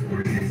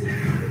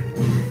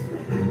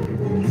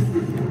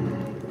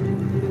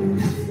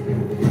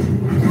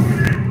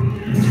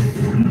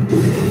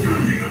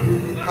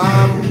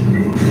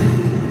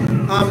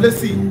 Let's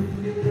see.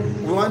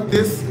 We want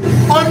this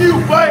on you,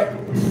 boy.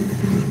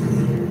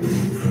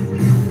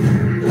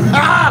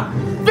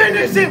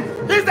 Finish him.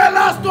 He's the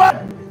last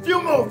one.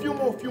 Few more,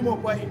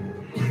 boy.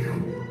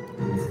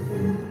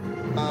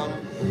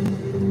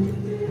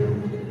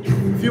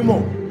 Few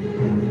more.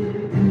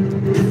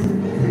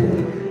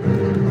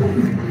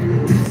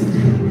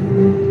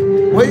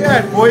 Where you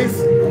at, boys?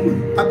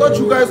 I thought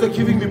you guys were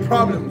giving me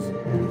problems.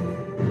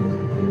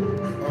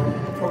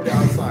 Probably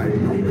outside.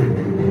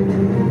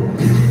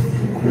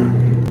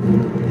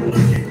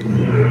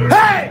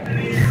 Hey!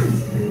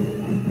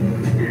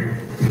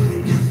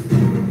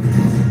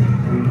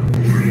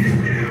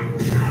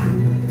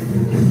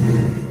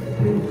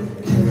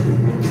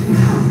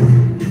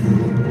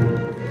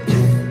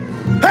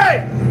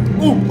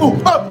 Oh!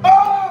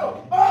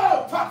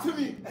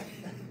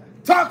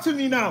 Talk to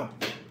me now.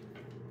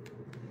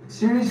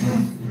 Seriously?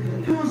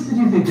 Who else did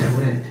you think that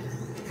would end?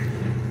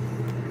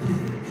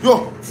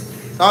 Yo,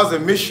 that was a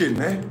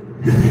mission, eh?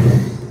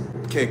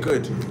 Okay,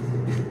 good.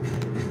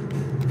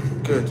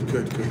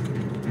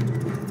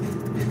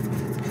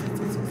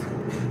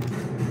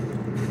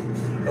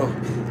 Oh.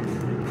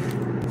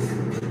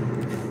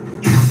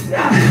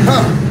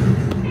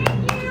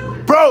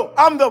 Bro,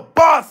 I'm the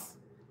boss.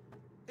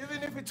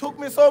 Even if it took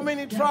me so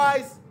many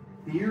tries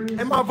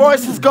and my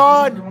voice is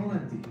gone.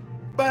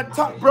 But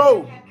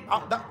bro,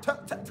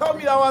 Tell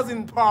me that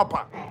wasn't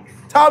proper.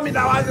 Tell me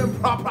that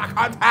wasn't proper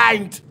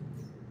content.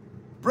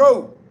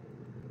 Bro,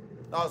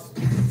 that was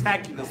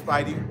spectacular,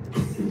 Spidey.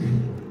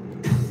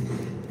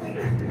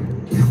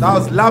 That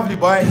was lovely,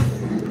 boy.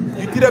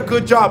 You did a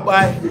good job,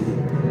 boy.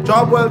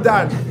 Job well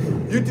done.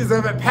 You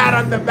deserve a pat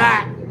on the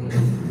back.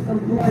 I'm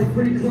flying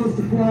pretty close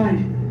to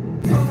flying.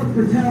 I'll look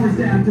for towers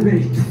to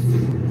activate.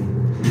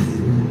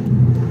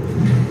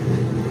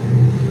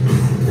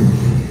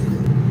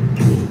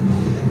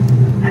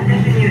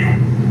 Attention unit.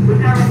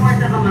 We've got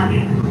reports of a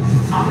mugging.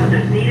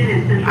 Officers needed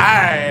in central...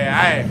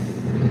 Aye.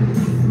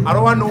 I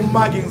don't want no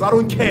muggings. I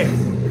don't care.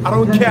 I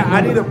don't care.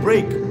 I need a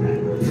break.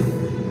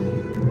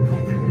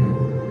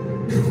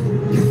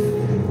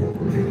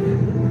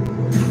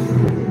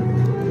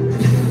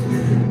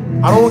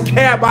 I don't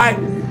care, bye.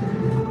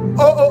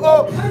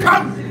 Oh.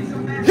 Come.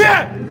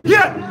 Here.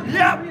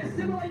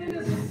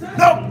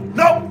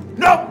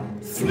 No.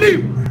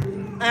 Sleep.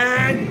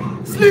 And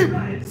sleep.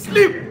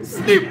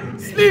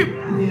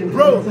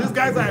 Bro, these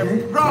guys are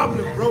a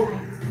problem, bro.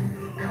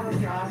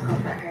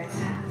 Records.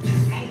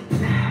 Hey,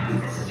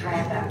 this is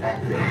random, but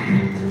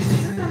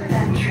remember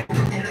that trip to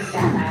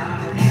Staten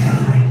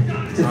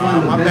Island? To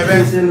find the best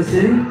place in the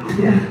city?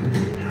 Yeah.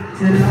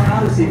 10-hour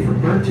odyssey for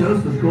burnt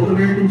toast with cold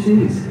American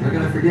cheese. How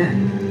can I forget?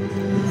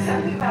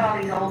 Something about all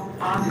these old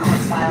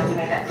Oscorp files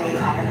made that day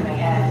pop into my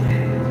head.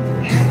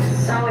 I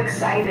was so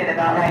excited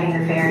about riding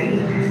the ferry.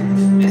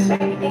 Just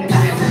made me think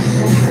about how much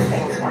simpler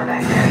things were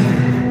back then.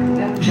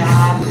 No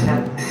jobs, no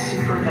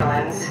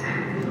supervillains.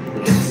 We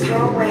could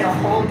throw away a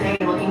whole day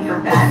looking for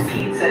bad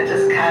pizza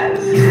just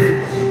cause.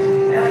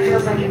 Now it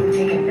feels like if we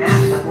take a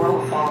nap, the world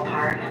will fall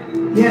apart.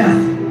 Yeah.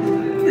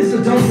 This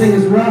adult thing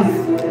is rough.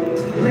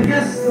 But I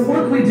guess the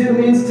work we do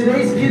means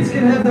today's kids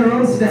can have their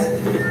own stuff.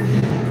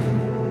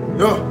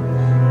 Yo.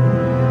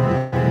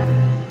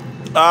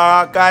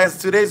 Guys,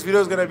 today's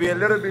video is gonna be a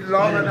little bit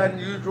longer than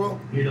usual.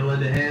 Here to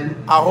lend a hand.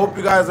 I hope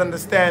you guys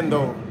understand,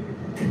 though.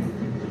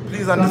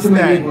 Please One,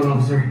 understand.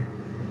 officer.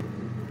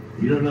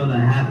 You don't know the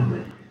half of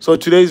it. So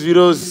today's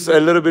video is a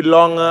little bit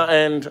longer,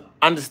 and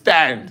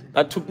understand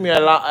that took me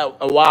a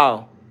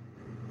while.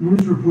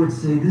 News reports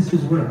say this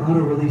is where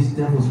Otto released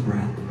Devil's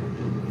Breath.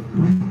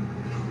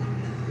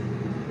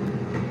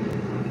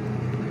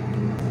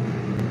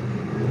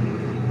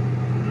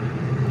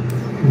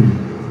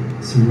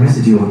 Some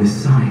residue on this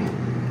sign.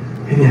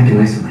 Maybe I can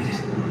isolate it.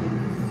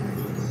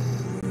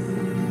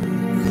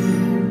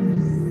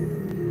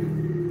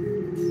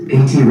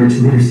 AT-rich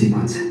leader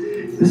sequence.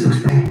 This looks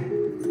great.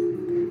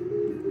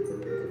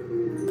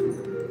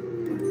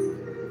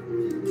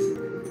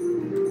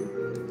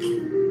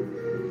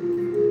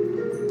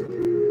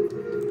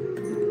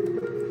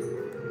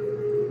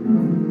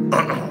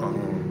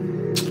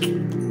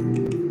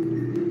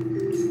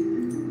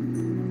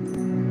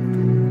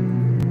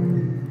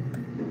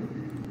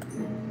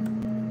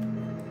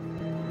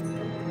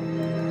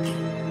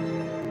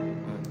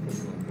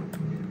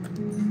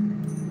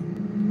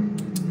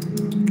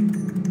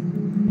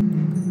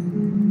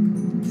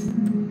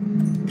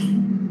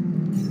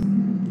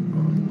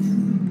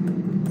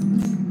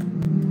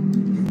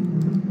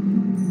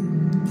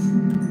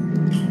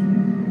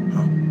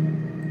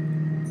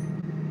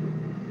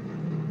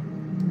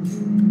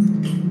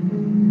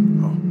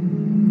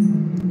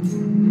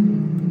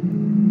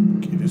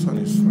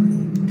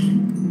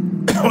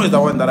 Is the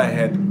one that I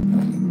had.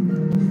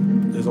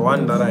 There's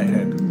one that I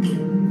had.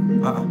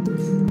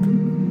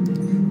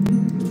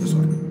 This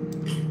one.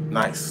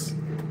 Nice.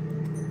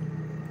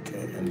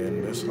 Okay, and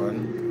then this one.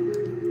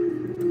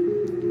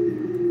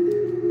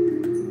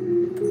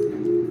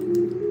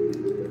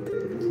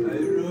 Are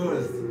you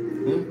lost?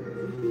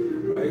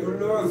 Are you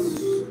lost?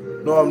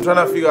 No, I'm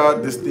trying to figure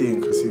out this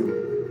thing, Kasim.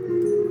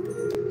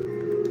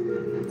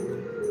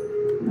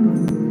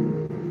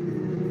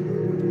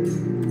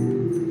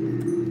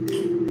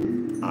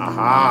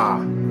 Aha!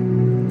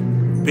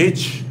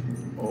 Bitch!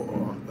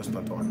 Oh, that's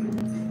not the one.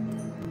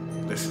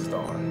 This is the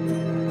one.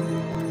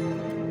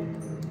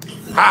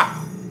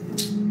 Ha!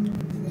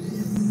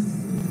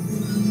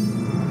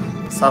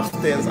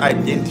 Substance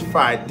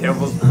identified,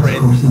 Devil's Breath.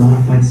 Of course,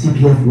 modified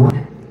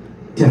CPF-1.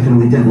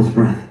 Definitely Devil's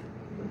Breath.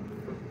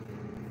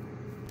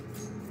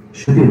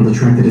 Should be able to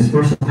track the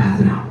dispersal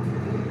path now.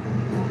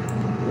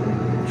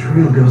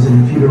 Trail goes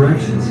in a few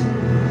directions.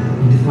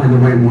 Need to find the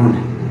right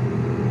one.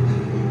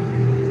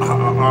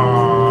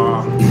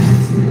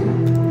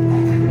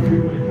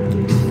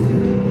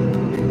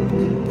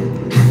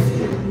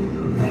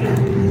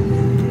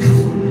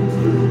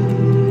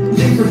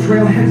 Vapor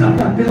trail heads up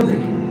that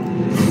building.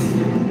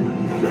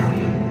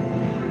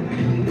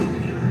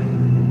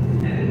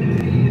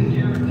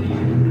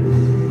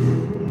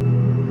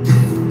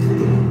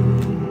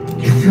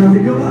 Time to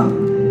go up.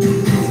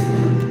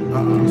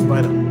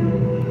 Spider.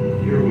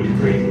 Hero was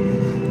crazy.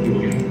 He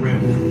will get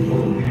rammed with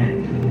total panic.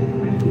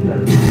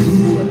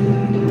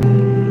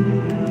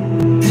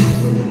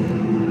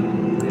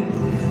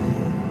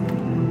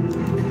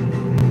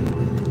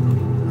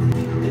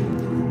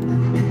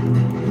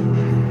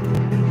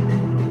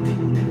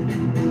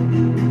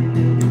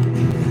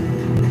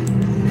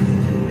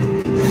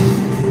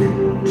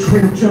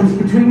 jumps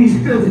between these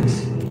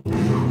buildings.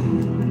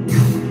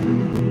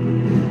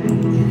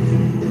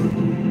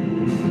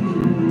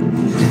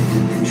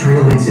 The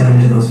trail leads down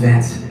into those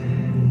vents.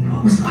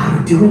 What was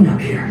Otto doing up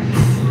here?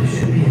 There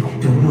should be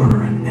a door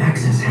or an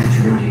access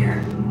hatch around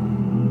here.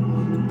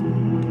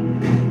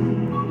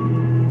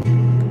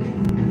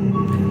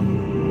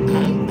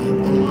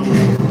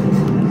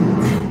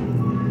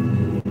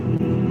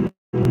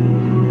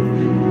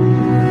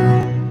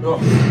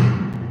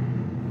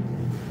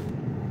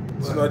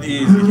 Not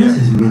easy, Oh, this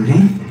is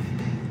moody.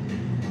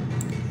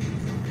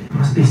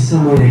 Must be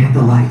some way to hit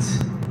the lights.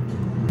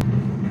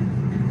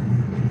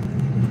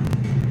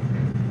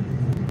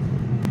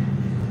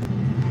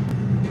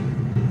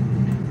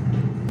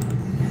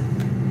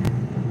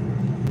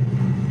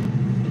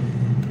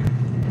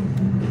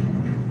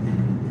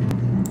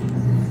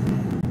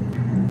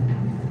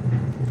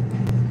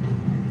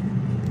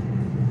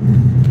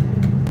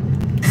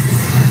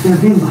 There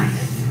be light.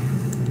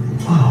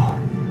 Whoa.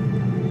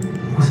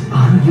 Was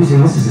Otto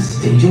using this as a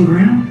staging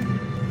ground?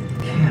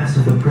 Chaos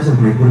of the prison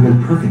break would have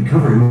been perfect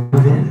cover to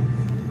move in.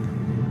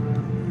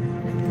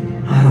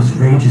 Otto's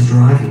rage is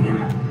driving him.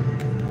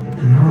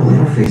 The neural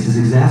interface is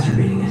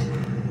exacerbating it,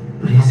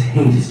 but his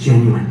hate is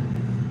genuine.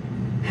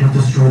 He'll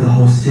destroy the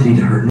whole city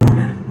to hurt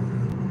Norman.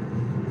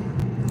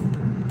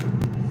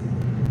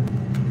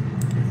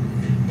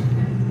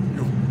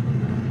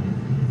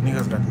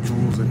 Niggas got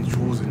jewels and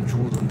jewels and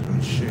jewels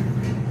and shit.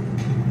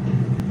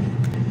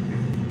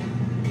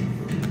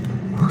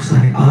 Looks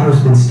like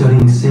Otto's been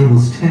studying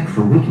Sable's tech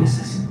for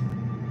weaknesses.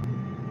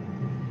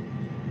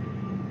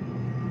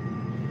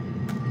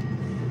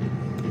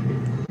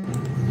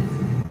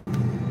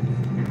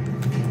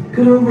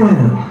 Good old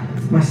Rhino,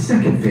 my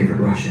second favorite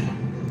Russian.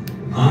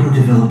 Otto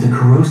developed a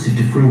corrosive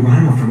to free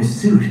Rhino from his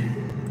suit.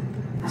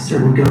 A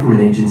certain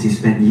government agency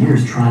spent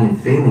years trying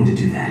and failing to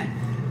do that.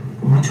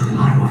 Only took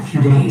Otto a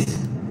few days.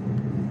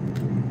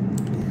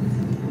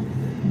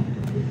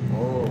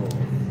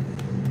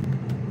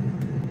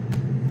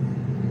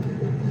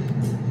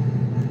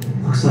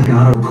 Looks like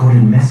Otto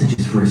recorded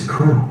messages for his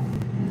crew.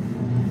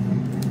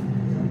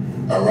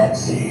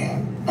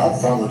 Alexei, I've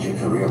followed your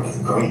career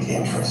with great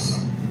interest.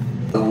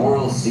 The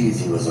world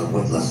sees you as a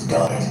witless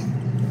dud.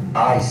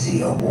 I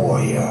see a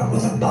warrior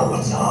with a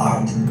poet's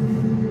heart.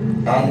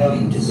 I know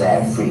you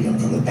desire freedom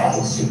from the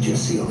battlesuit you're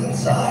sealed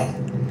inside.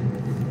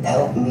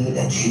 Help me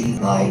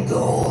achieve my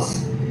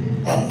goals,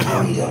 and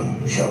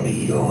freedom shall be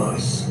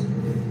yours.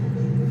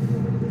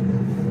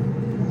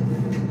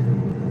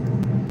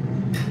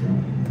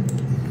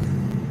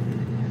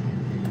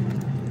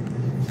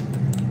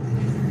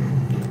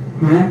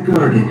 Matt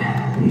Gargan,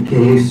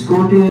 aka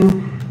Scorpion,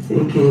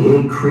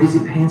 aka Crazy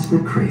Pants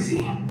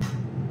McCrazy.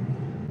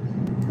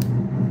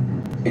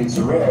 It's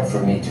rare for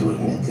me to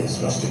admit this,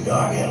 Mr.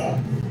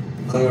 Gargan.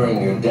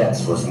 Clearing your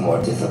debts was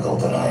more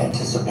difficult than I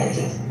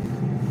anticipated.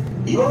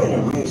 You're in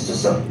arrears to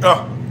some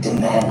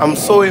demanding I'm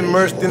so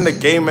immersed in the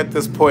game at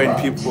this point,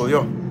 people.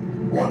 Yo.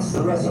 Once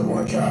the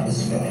reservoir job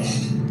is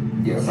finished,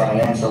 your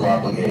financial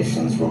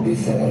obligations will be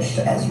finished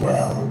as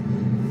well.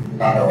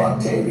 Otto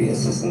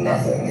Octavius is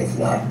nothing if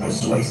not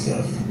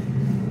persuasive.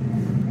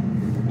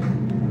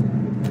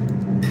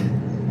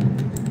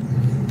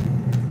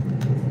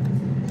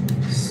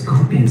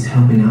 Scorpion's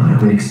helping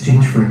Otto in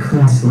exchange for a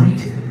clean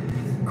slate.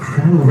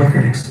 Criminal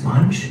record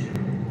expunged?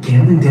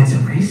 Gambling debts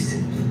erased?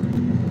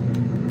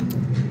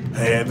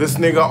 Hey, this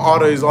nigga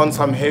Otto is on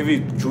some heavy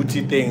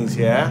duty things,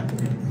 yeah?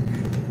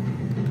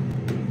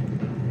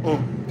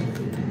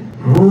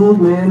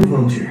 Old man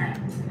Vulture.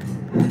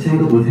 I've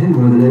tangled with him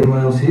more than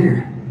anyone else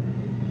here.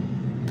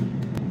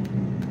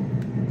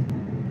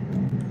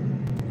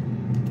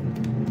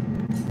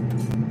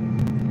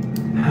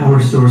 Power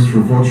source for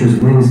Vulture's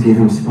wings gave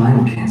him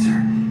spinal cancer,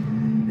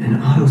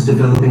 and Otto's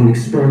developing an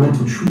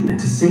experimental treatment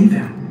to save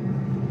him.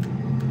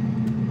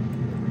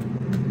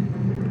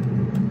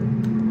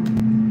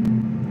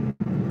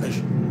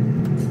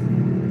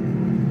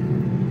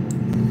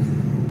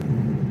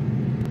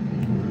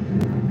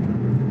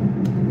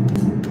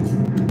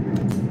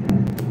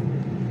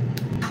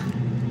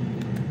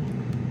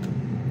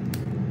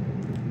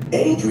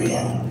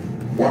 Adrian,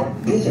 what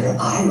bitter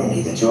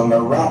irony that your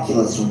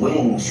miraculous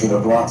wings should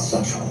have wrought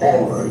such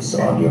horrors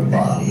on your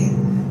body.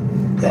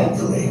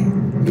 Thankfully,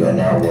 you are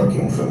now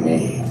working for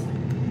me.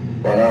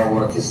 When our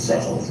work is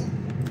settled,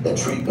 the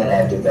treatment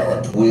I've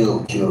developed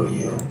will cure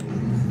you.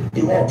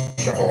 You won't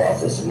shuffle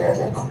off this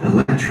mortal.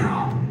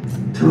 Electro.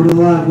 Total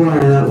live wire,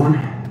 that one.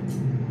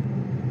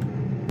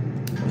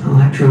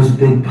 Electro's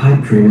big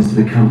pipe dream is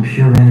to become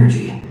pure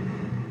energy.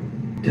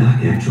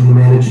 Doc actually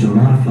managed to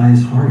modify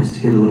his harness to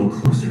get a little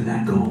closer to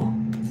that goal.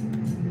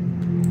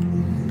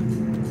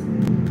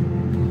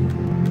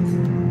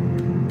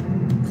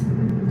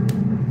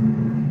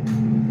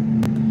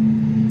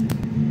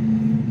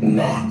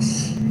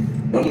 Max,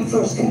 when you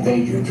first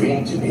conveyed your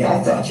dream to me,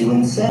 I thought you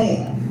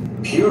insane.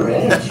 Pure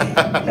energy.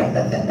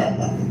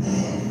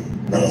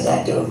 But as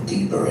I dove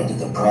deeper into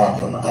the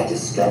problem, I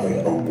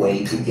discovered a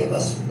way to give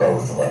us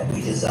both what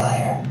we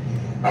desire.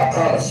 I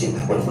promise you,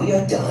 when we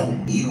are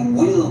done, you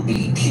will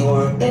be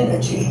pure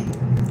energy.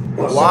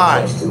 Or so Why?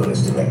 close to it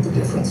as to make the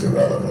difference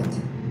irrelevant.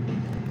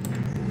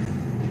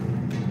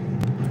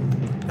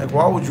 Like,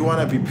 why would you want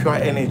to be pure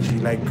energy?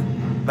 Like,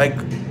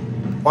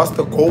 what's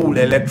the goal?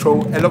 Electro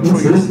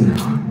What's this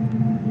now?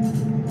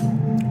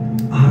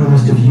 Otto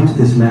must have used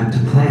this map to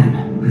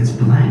plan, but it's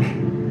blank.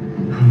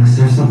 Unless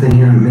there's something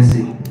here I'm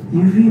missing.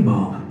 UV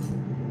bulb.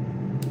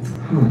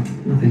 Huh,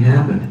 nothing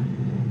happened.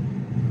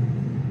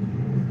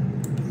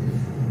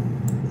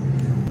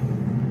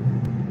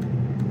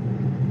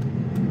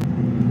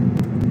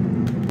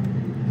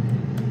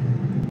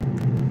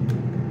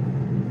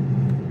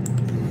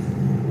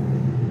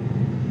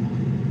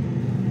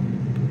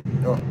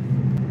 Oh.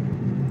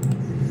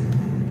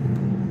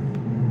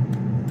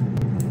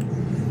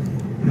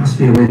 Must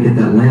be a way to get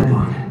that lamp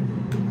on.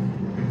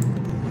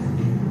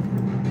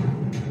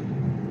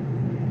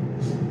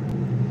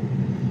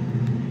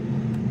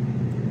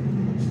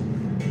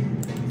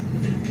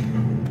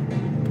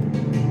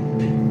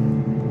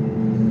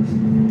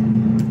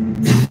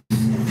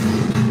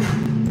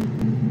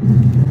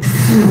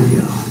 There we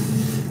go.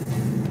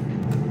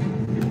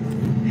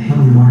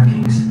 Hidden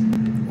markings.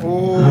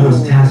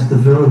 Otto's tasked the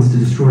villains to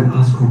destroy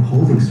Oscorp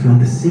holdings throughout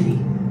the city.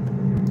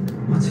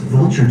 What's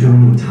Vulture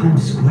doing in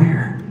Times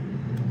Square?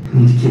 I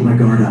need to keep my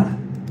guard up.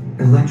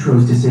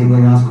 Electro's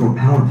disabling Oscorp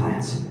power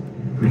plants.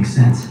 Makes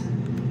sense.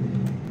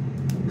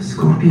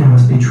 Scorpion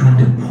must be trying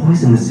to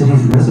poison the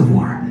city's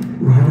reservoir.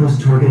 Rhino's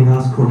targeting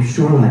Oscorp's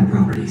shoreline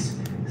properties.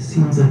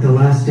 Seems like the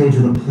last stage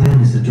of the plan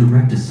is a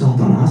direct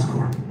assault on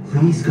Oscorp.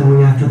 He's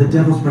going after the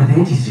Devil's Breath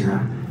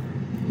anti-serum.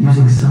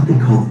 Using something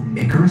called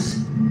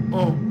Icarus?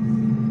 Oh.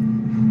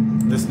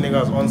 This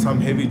nigga's on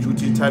some heavy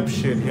duty type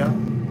shit, yeah?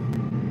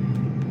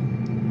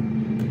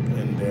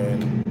 And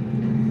then...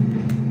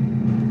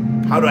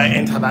 how do I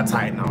enter that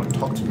side now?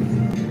 Talk to me.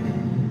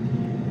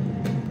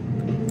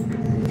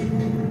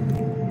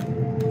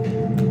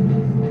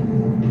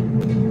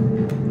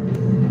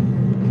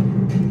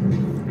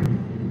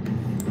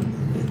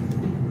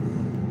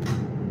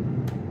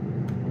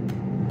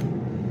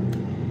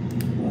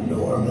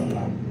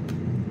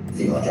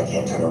 Feel like I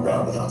can't turn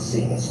around without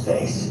seeing his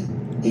face.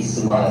 He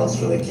smiles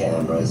for the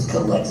cameras,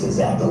 collects his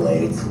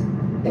accolades,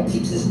 and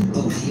keeps his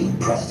boot heel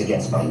pressed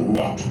against my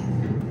neck.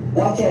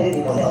 Why can't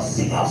anyone else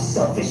see how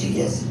selfish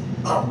he is?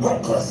 How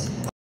reckless,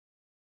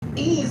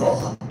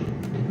 evil?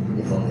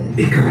 If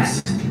only...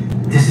 Icarus,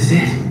 this is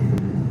it.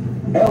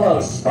 Hello,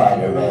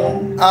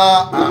 Spider-Man.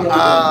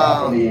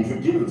 Properly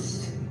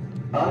introduced.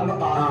 I'm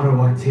Otto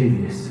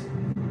Octavius.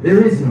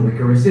 There is no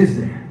Icarus, is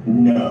there?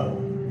 No.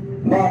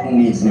 Martin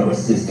needs no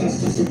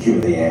assistance to secure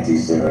the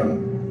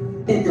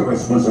anti-serum.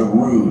 Icarus was a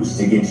ruse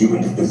to get you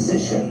into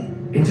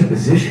position. Into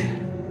position?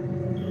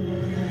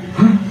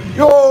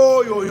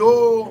 Yo, yo,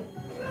 yo.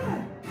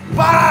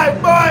 Bye,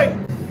 bye.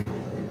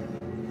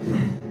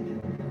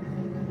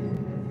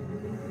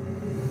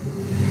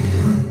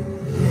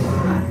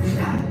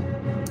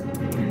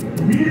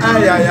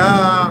 Ay, ay,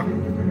 ay.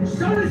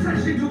 So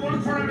refreshing to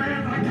work for a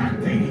man like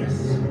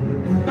Octavius.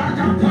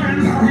 Backup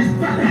plans are his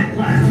backup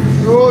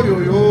plans. Yo, yo,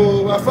 yo.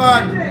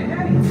 Wafan.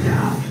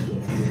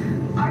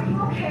 Are you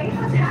okay?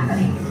 What's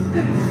happening?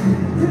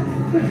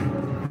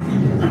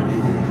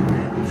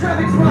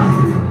 Traffic's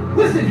blocked.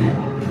 Listen,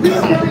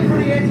 we're going for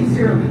the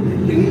anti-serum.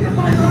 We need to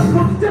find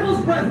Oscorp's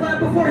Devil's Breath lab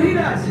before he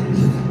does.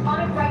 On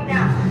it right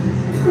now.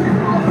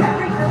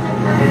 Every building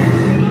permit in the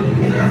city.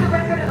 If there's a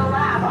record of the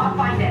lab, I'll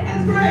find it.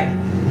 That's great.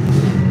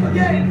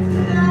 Okay.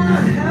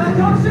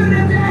 Talk soon,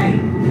 MJ.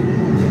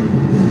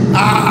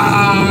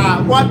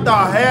 Ah, what the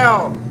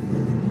hell?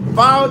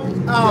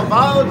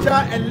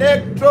 Vulture,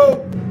 Electro.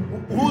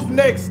 Who's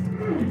next?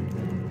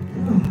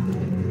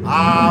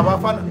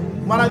 Wafan.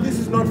 Mala, this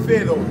is not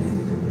fair though.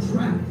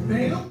 Trap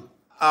fail?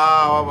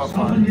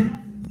 Wafan.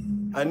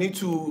 I need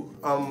to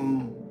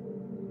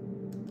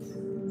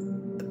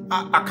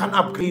I can't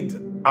upgrade.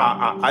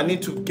 I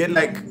need to get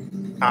like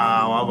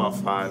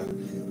Wafan.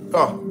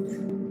 Oh,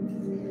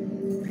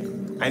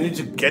 I need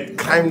to get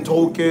crime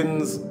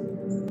tokens.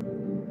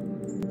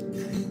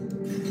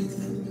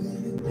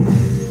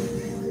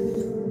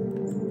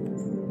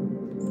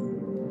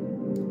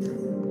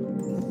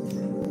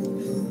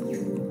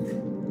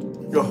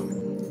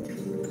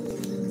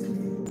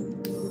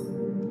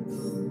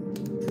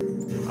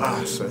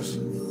 Sis.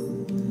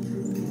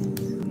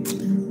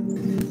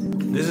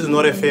 This is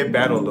not a fair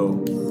battle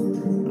though.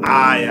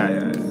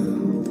 Yeah.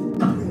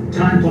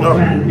 Time for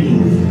plan B.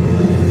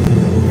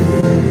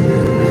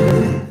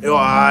 Yo,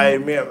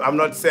 I'm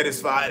not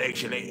satisfied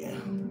actually.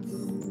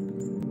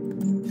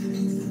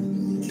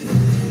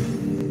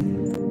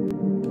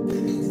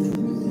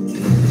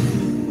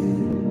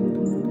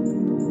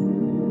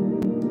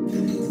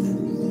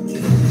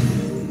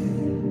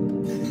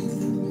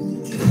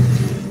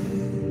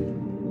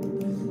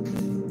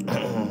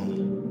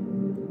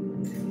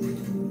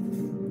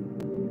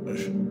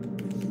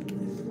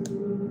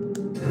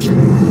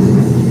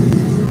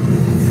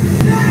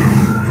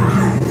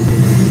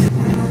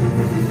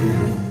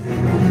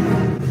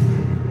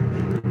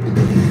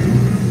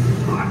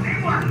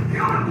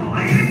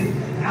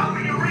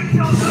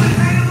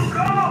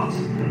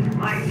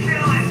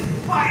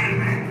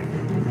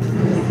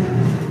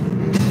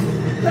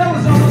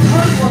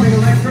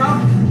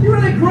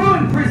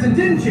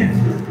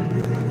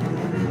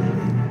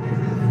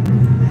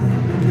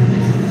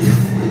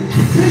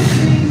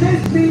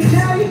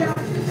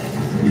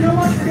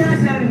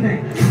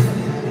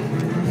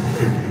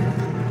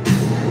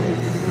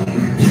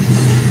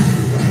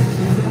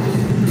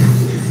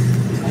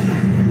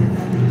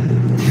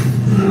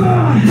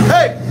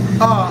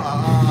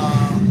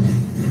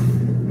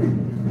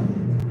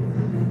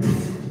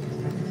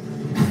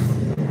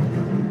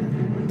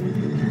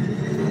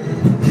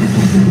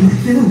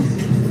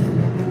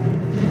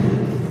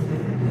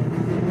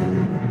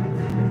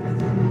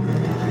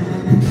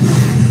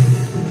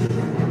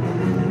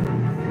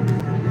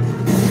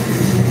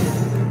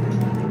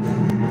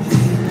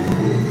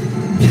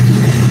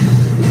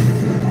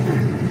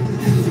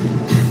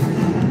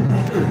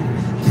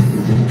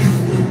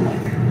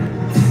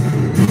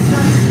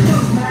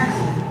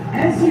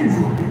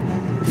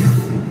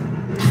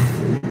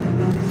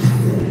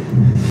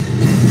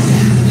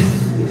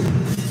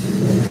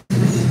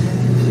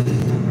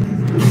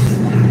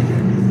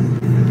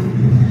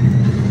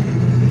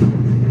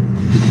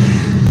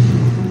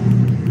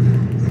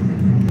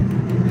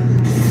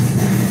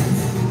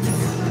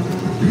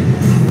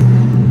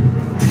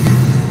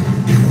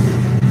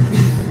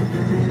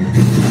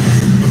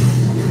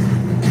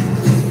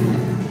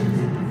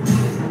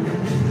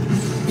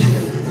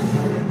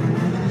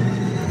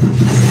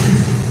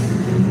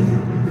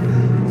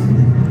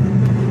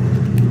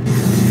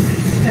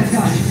 That's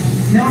got it.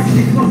 Now I can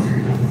get closer.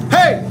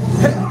 Hey!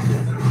 Hey!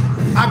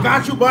 I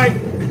got you, boy!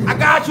 I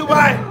got you, boy!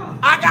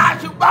 I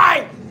got you,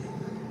 boy!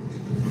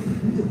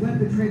 The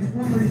weapon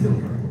transformer is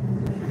over.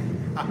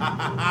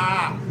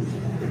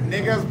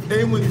 Niggas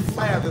playing with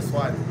fire this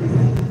one.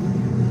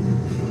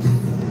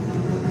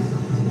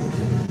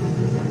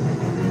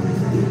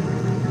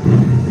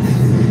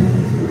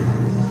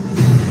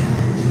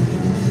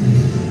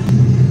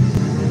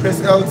 Press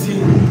LT.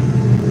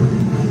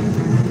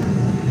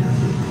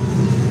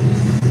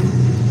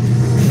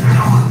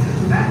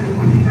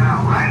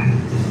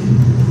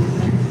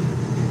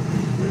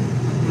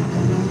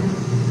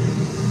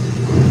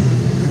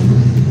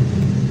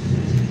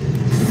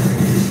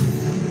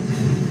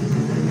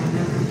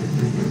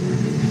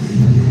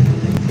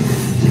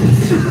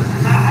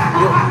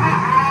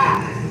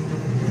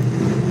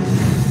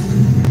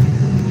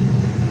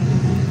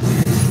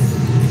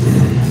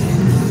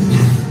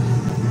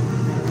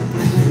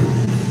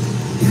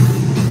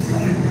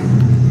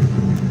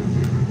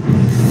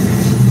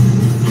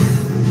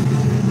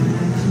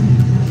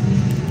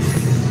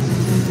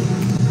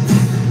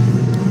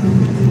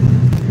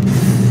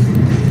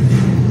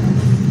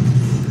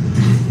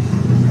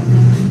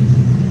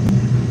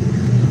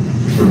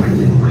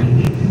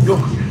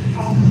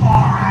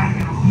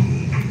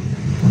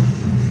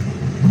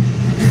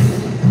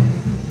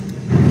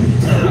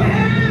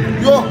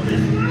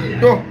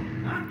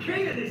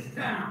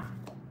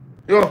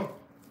 Yo.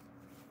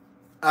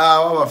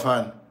 What was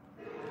fun.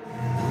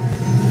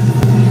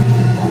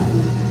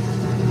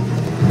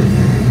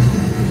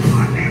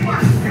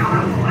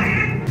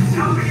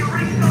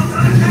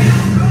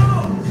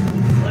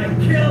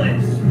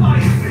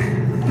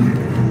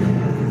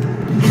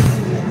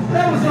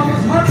 That was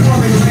almost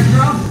heartwarming,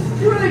 Electro.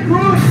 You really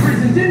grew in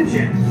prison, didn't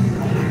you?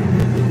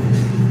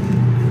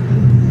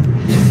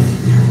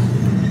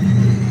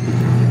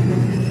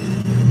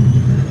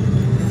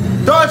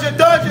 Dodge it,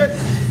 dodge it!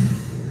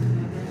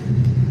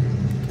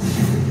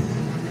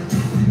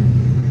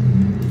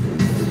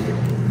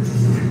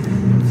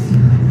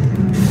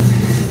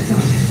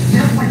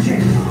 Now's my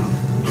chance.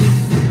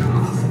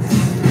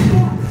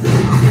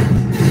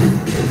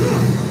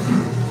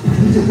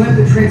 The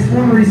weapon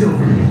transformer is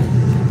over.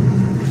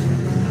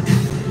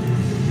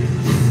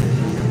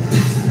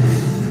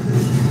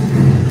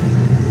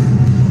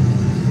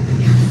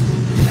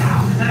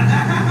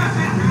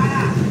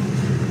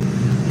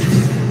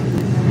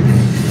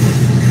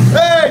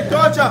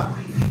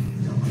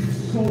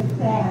 So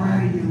far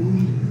out of you.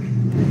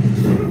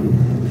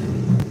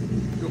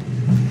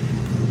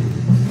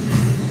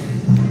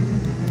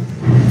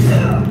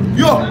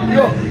 Yo.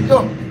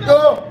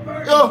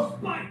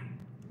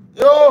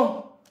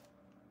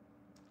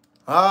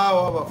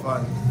 What about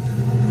fun?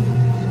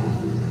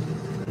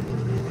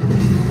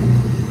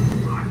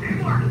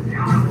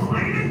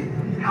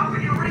 How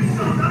can you reach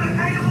those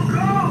unattainable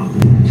goals?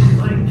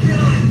 Like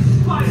killing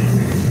spiders.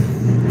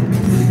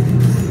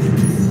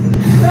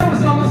 That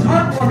was almost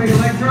heartwarming,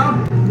 Electro.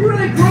 You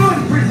really grew in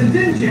prison,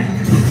 didn't you?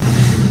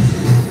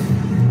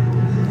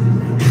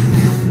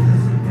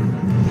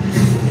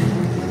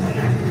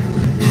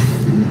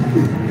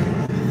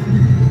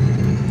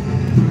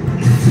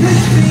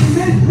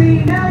 Miss me,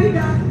 now you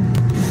got.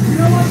 You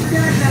know what?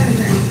 Forget I said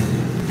anything.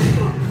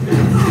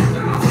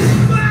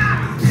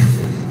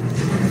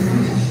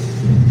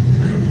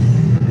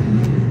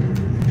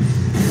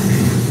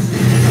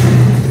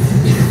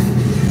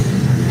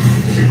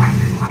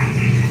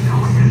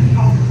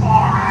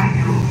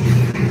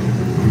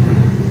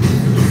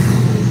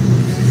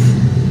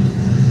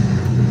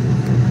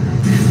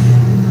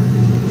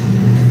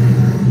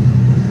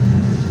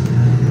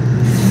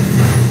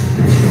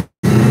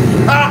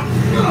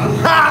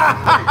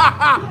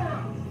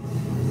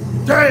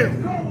 Damn!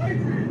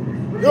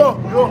 Yo.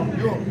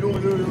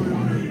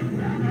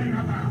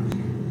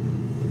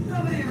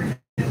 Nobody ever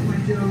gets my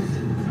jokes.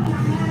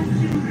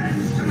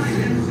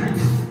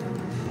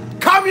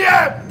 Come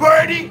here,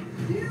 Birdie!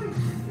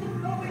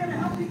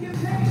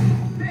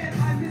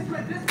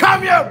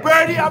 Come here,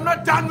 Birdie! I'm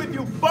not done with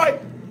you, boy!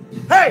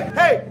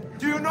 Hey!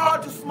 Do you know how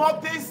to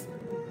smoke this?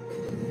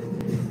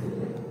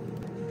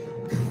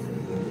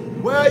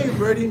 Where are you,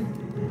 Birdie?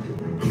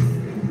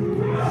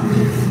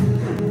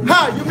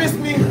 Ha! You missed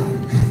me!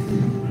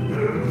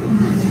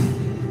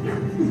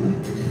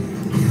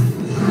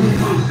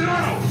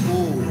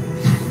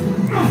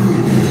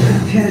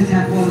 Can't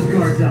attack while his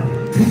guard's up.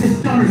 He's a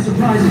stunner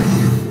surprises.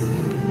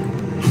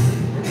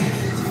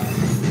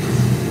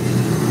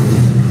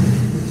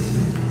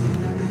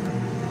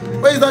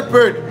 Where's that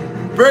bird?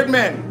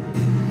 Birdman!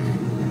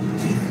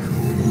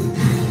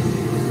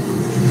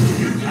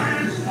 You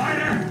tired,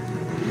 spider?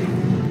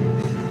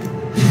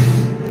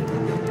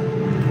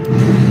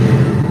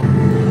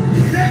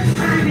 Next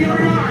time you're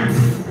mine.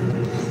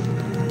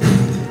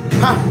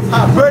 Ha!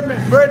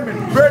 Birdman!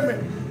 Birdman!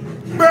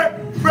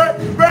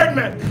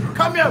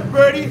 Come here,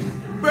 Birdie!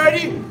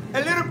 A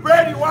little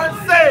birdie once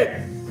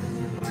said!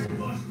 I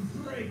must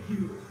break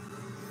you.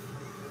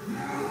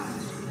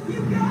 You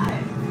got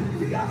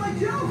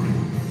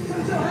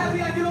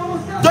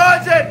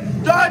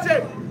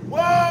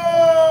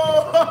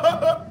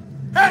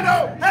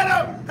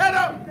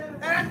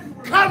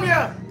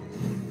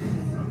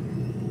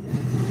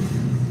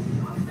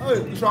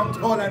Trump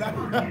told her that.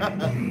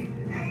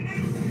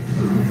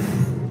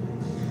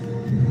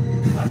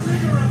 A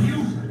figure of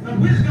youth, the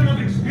wisdom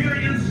of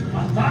experience,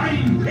 a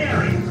fine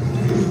pairing.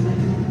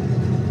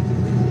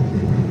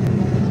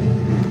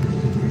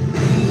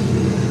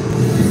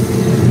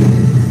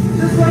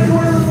 Just like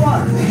oil and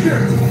water,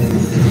 sure.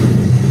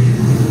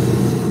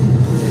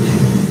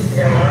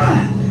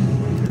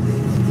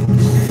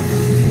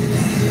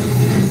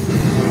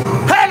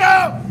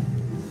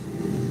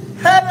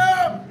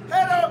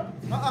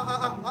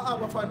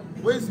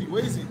 Where is he?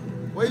 Where is he?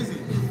 Where is he?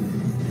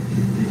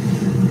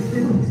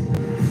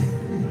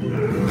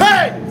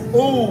 Hey!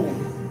 Oh!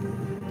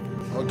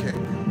 Okay.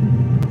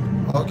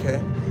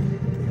 Okay.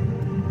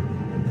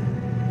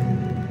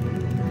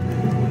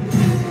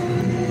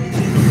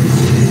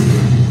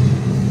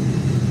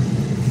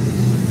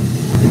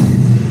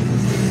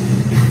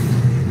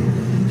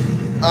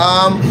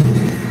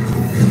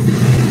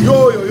 Yo.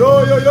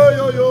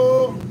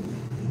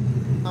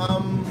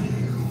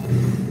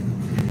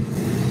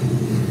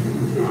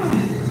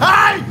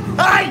 Hi!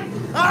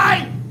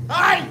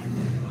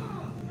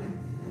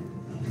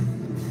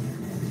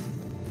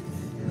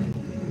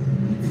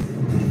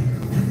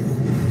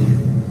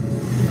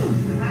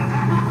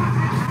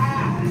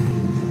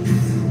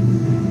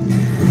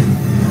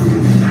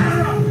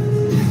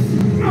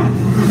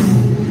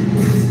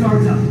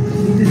 Starts up.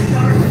 Need to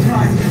start the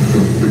drive.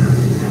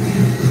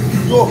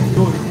 Yo.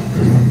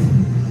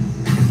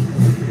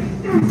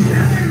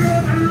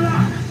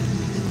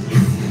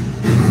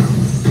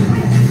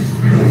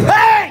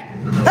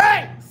 Hey!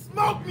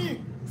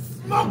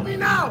 Smoke me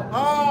now!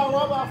 Oh,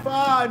 what my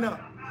fun?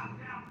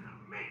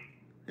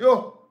 Yo.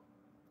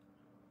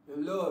 You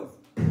lost.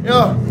 Yo.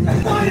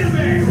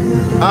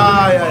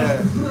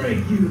 Yeah.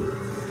 Break you.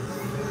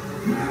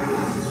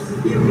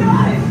 You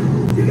got it.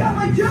 You got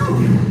my joke.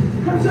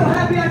 I'm so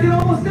happy I can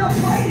almost stop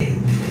fighting.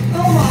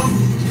 Almost.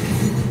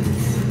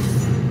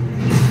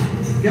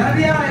 Gotta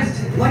be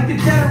honest, like the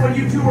cadar when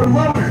you two were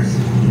loners.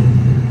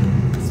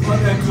 Spot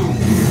that too.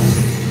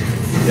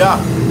 Yeah.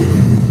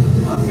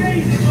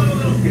 Amazing what a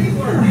little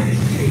teamwork is.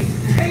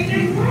 Ain't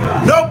it?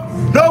 Nope.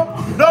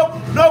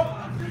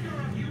 A figure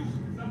of youth,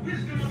 the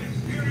wisdom of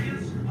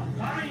experience, a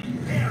fine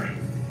pairing.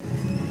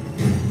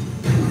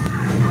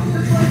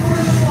 Just like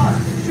oil and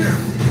water, sure.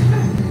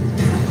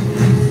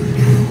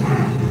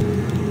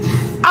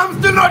 I'm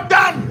still not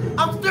done.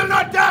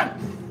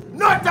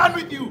 Not done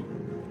with you.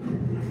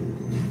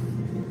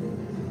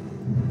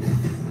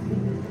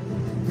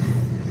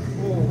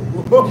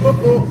 Oh.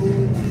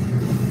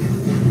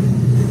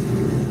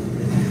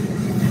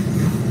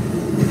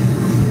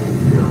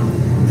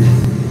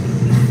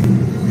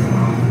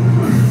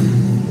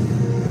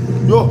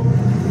 Yo.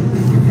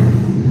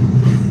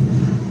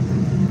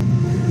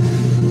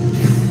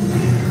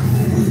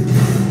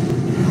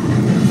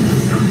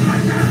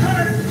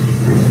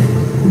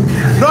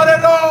 Not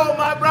at all,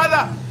 my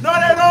brother.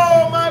 Not at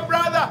all, my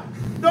brother.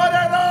 Not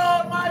at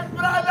all, my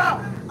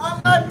brother.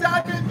 I'm not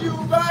done with you,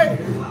 boy.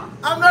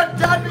 I'm not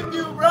done with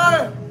you,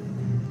 bro.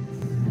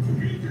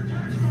 Need to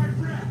catch my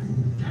breath.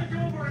 Take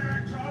over,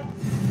 Electro.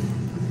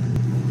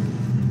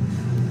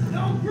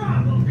 No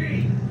problem, B.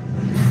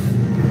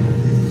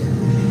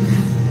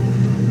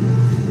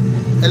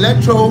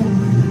 Electro.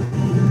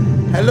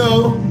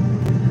 Hello.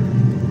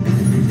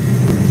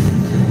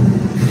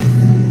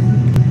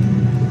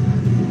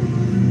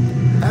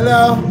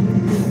 Hello.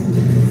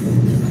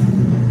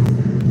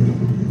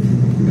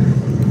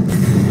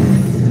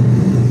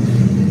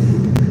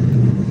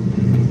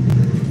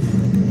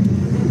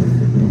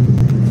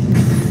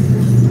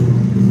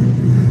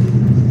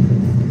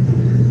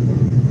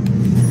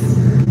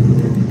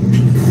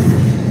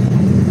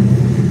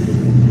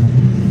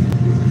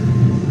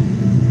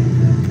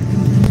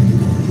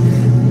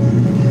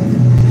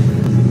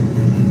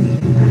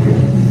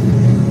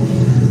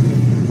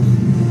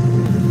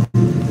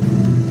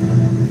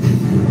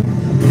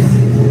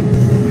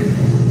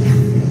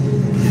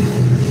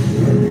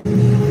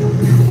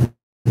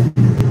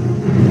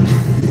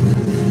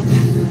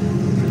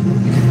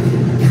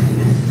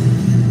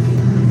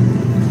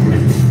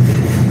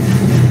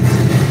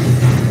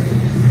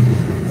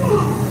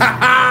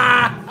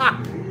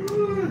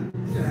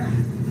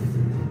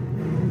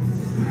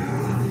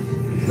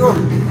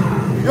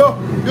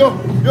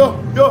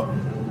 Yo.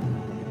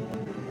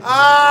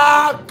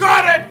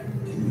 Got it.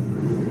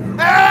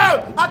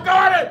 Oh, I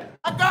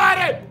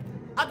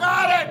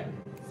got it.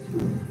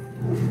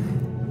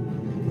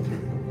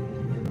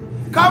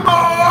 Come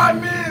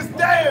on, miss.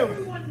 Damn.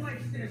 Everyone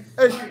likes this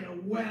fighter.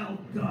 Well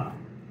done.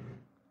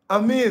 I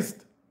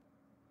missed.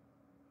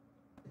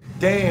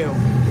 Damn.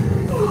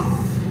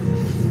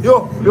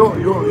 Yo.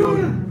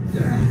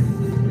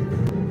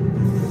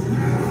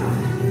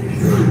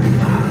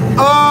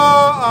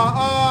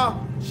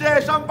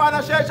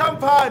 Share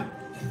champagne.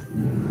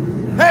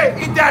 Hey,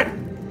 eat that.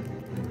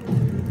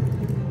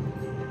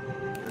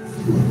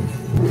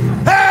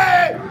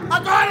 Hey, I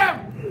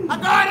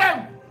got him.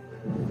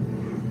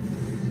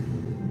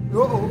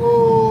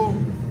 Oh.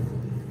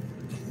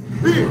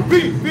 B.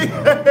 He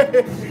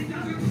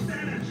doesn't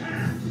stand a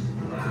chance.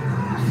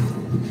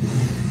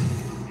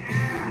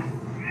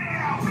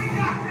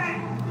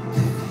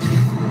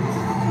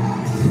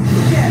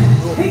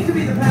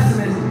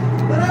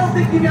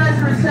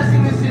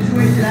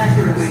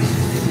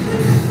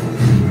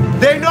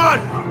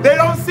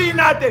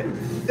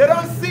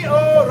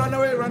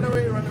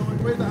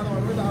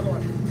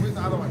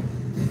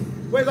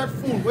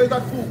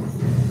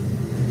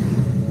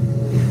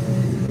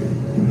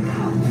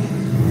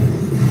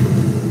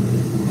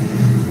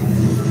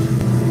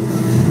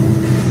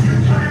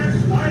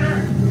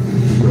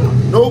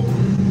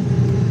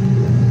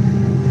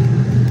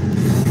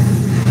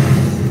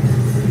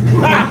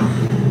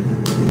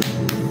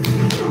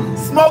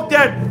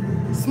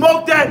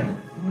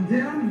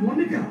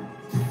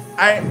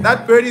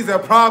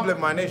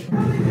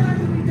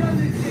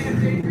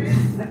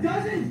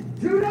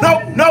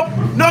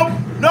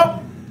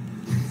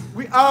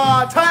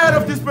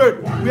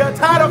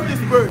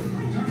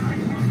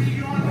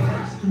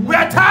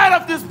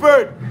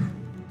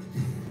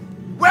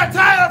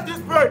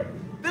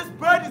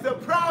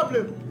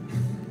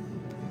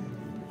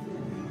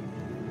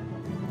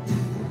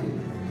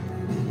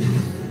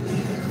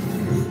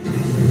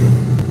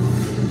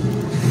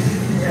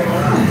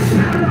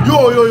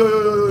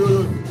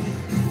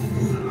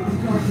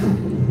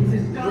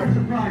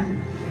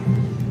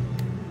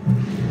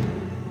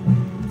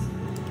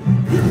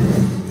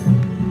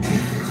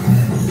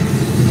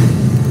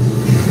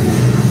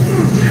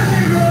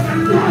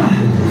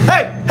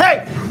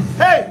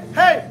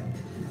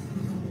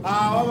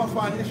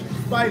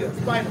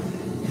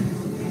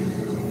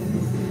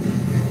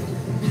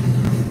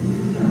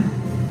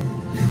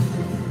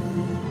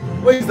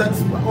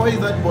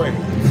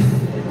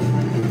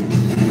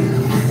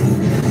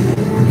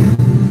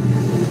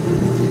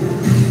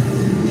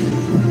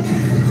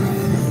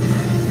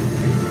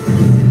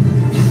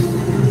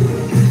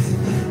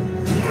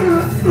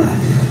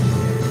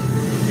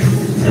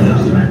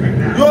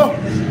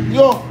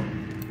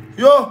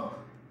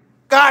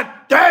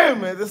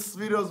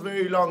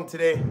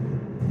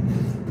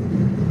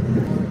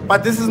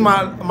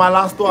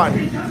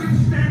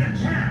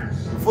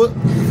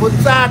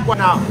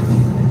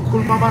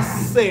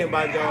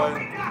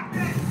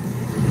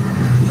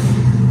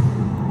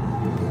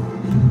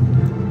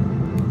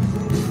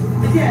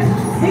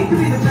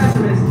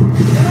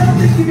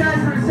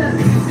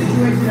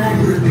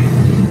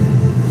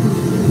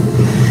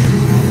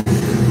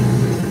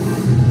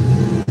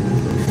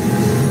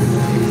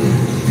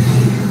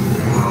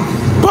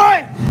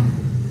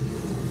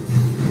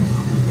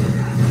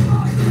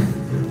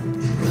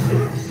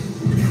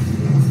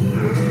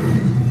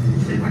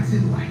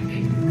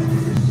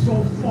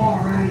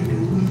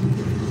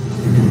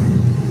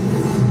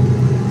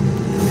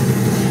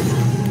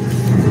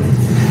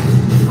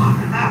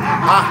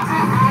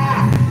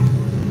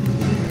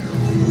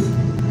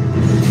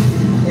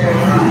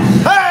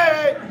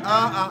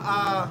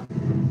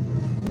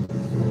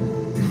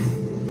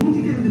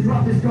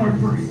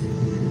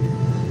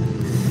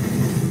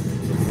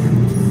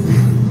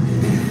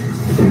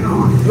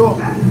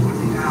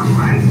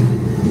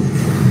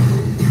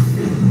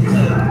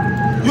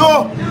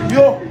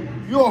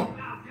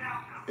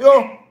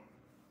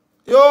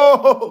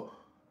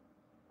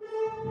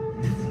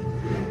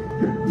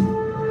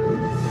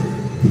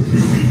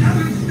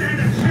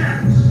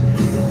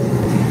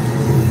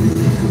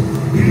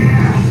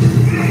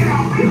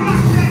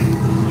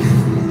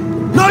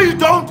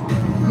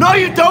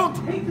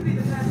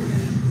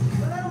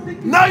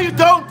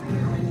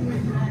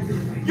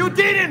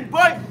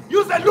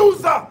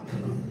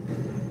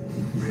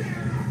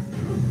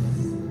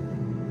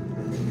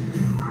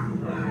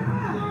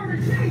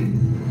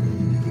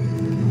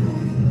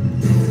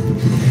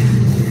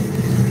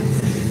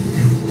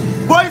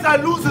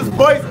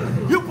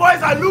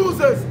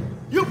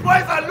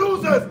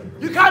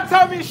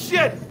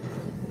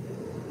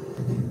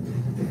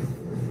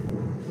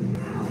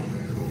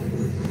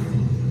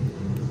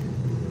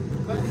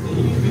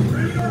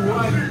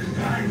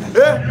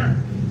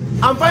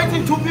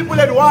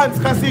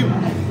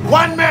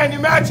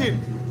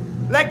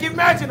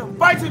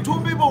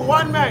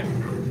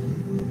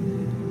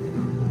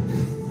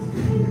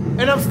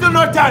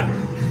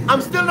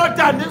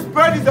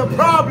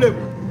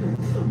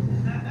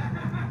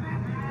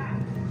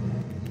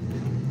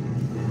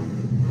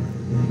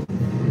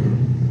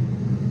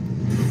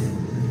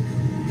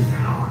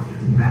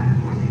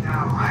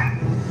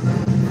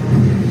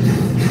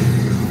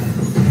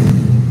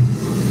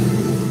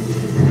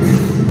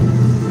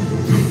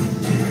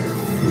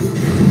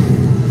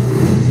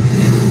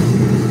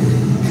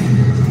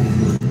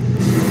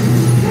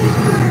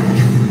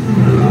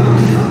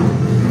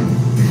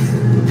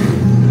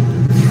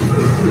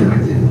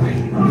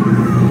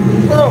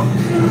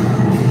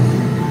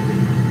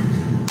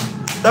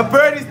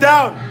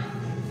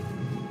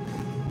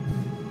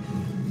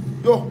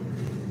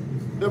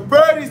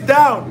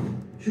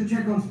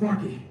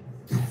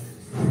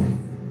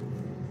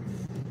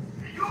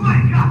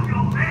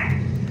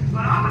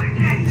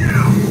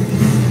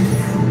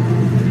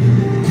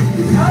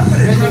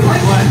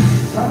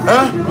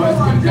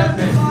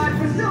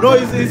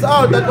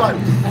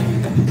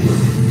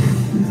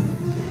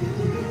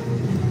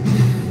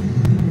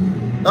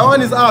 That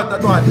one is out,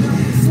 that one.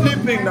 He's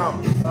sleeping now.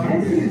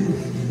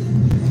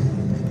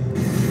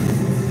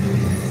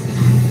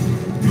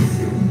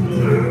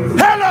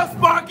 Hello,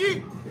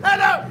 Sparky!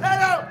 Hello,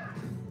 hello!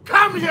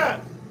 Come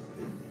here!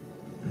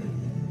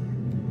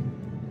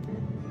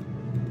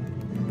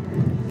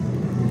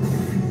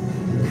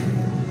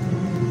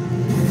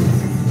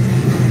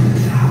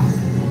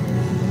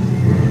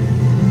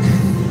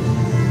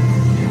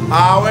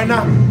 Wena.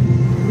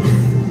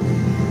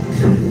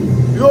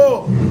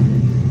 Yo!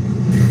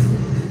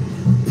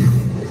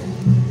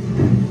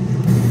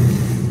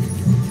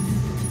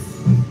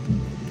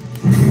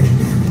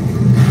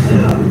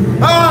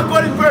 I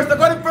got him first, I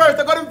got him first,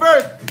 I got him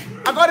first.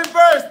 I got him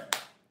first.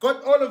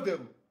 Got all of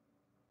them.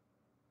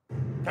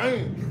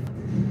 Dang.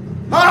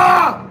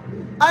 Ah!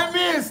 I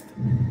missed.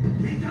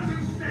 He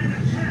doesn't stand a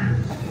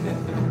chance.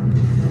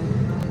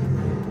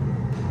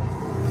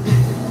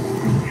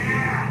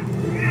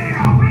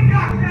 Yeah, we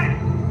got this.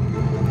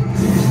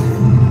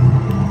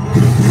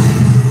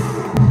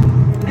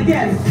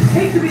 Again,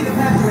 hate to be the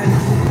pessimist,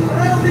 but I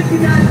don't think you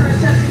guys are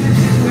assessing this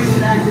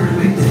situation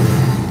accurately.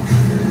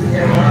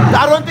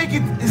 I don't think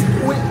it is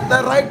doing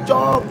the right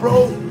job,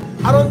 bro.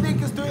 I don't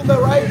think it's doing the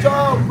right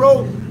job,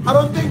 bro. I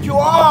don't think you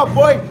are,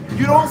 boy.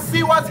 You don't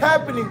see what's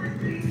happening.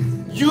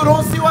 You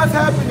don't see what's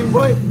happening,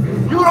 boy.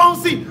 You don't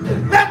see.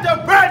 Let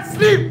the bird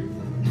sleep.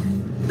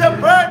 The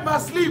bird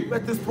must sleep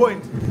at this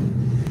point.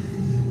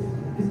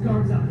 His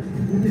guard's up.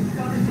 His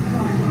guard is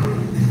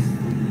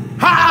surprised.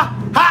 Ha!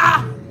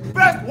 Ha!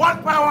 First,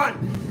 one by one.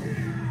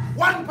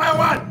 One by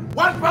one.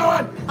 One by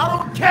one. I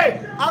don't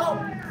care. I don't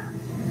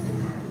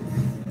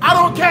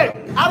care.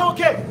 I don't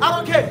care. I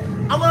don't care.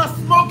 I'm gonna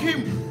smoke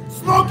him.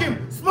 Smoke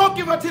him. Smoke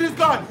him until he's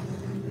gone.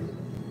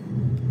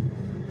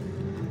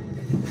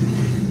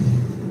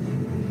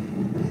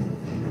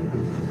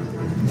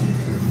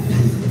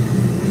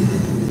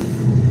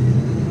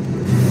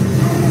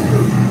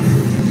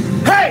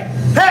 Hey!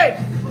 Hey!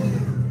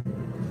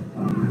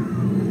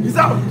 He's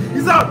out.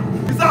 He's out.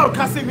 He's out,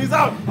 Kasim. He's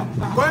out.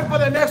 Going for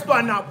the next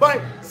one now.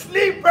 Boy,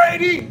 sleep,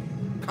 Brady.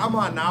 Come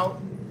on now.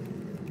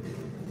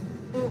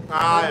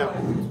 Ah, yeah.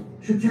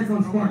 Should check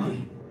on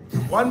Sparky.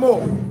 One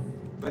more.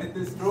 But it's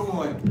the strong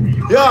one.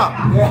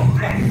 Yeah.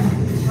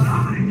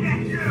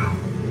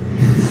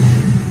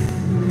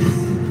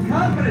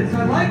 Confidence,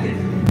 I like it.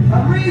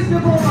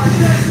 Unreasonable,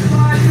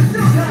 unjustified, but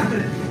still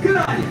confident. Good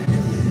on you.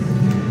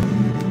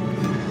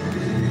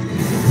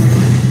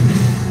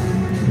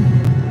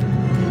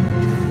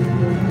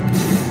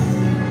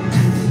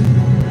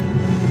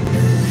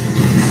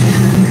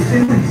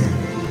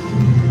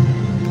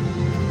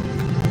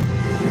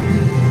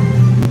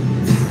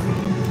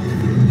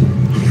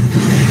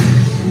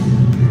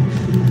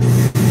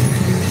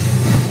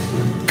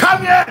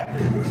 Come here.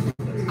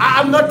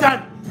 I'm not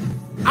done.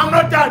 I'm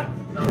not done.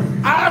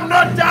 I'm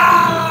not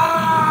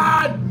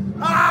done.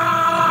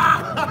 Ah!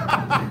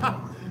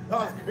 That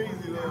was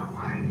crazy, man.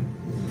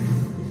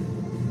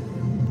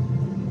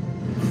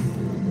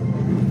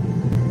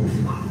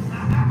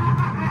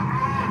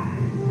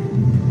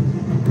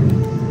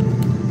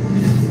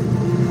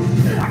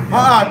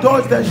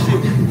 Dodge that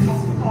shit.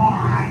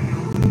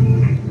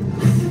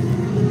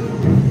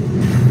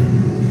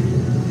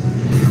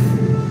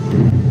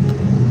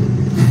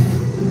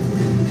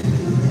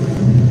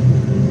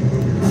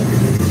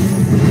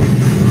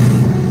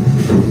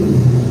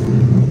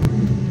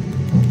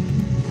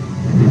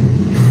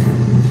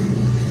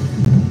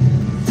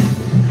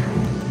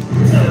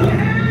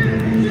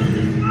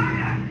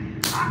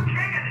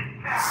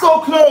 So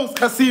close,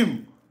 Kasim.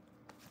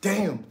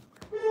 Damn.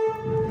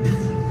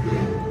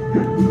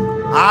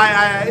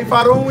 If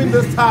I don't win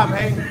this time,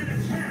 hey.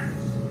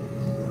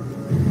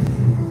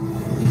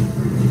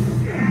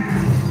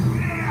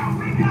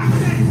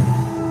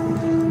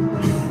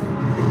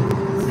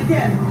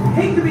 Again,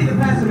 hate to be the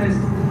pessimist,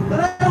 but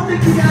I don't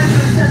think you guys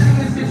are assessing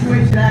this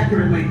situation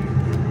accurately.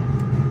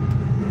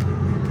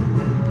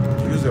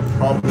 Here's a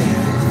problem.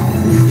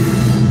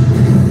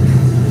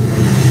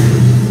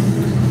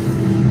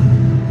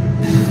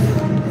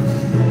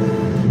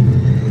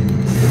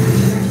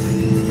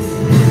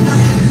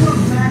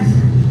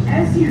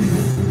 As usual.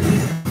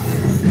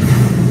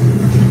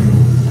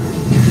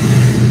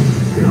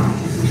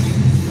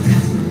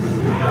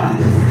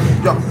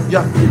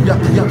 Yeah.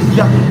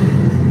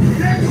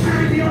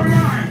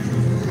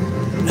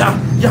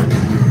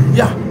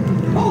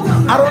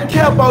 I don't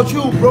care about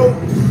you, bro.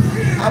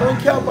 I don't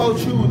care about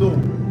you, though.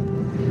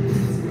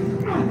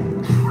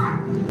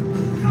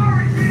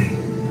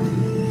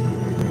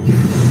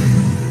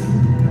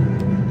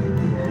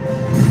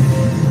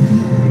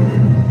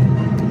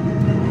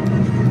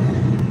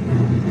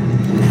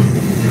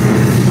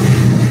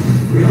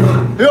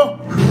 Yo,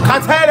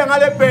 can't tell you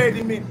how bird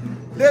in me.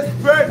 This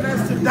bird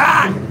needs to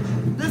die.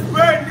 This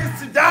bird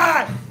needs to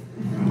die.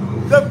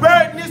 The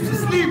bird needs to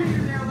sleep.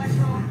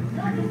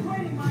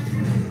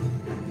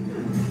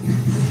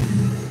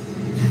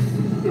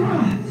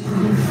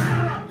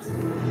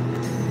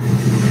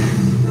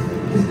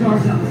 His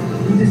guard's up.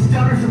 He's a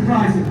stunner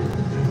surprising.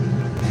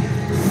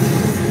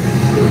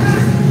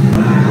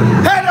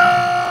 Hello!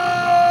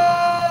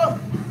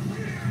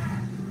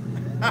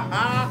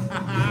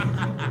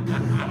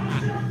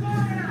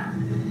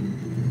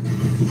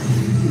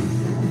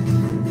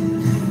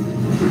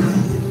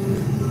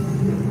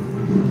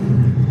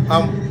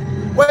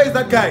 Where is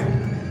that guy?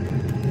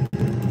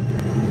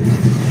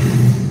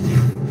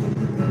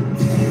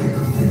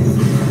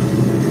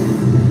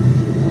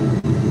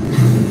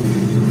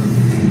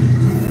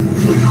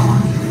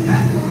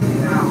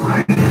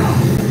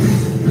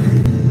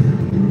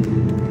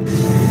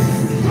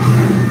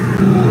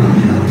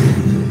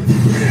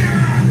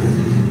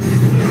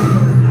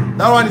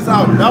 That one is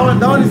out.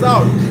 That one is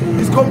out.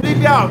 He's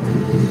completely out.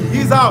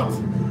 He's out.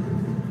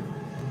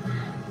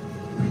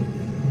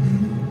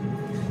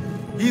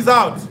 He's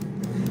out.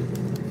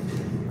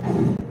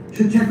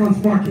 Should check on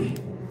Sparky.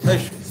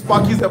 Ish,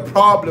 Sparky's a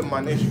problem,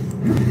 man. Ish.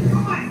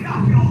 Somebody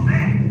got the old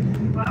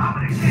man, but I'm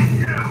gonna get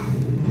you.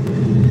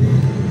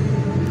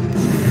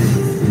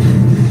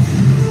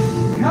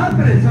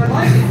 Confidence, I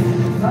like it.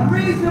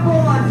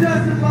 Unreasonable,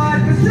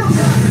 unjustified, but still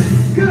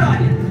confident. Good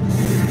on you.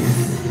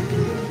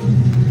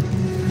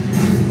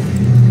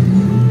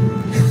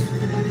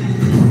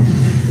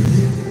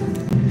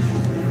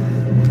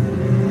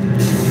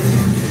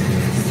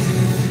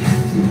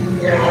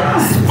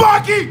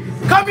 Sparky!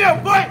 Come here,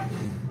 boy!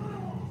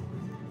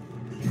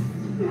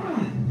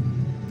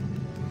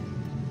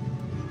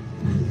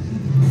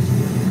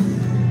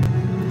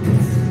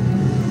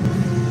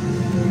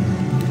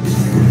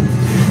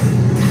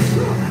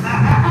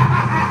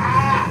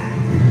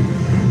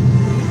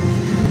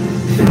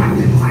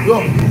 Go.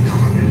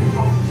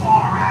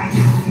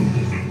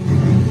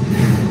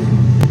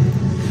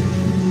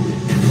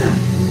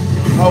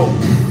 Oh.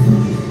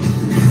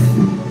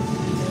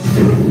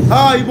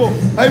 Ah,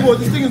 Ibo,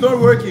 this thing is not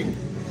working.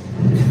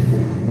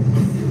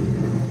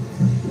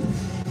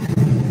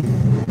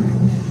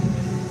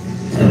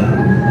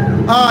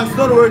 Ah, it's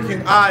not working.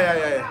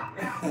 Yeah.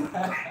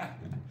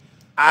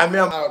 I mean,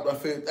 I'm out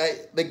of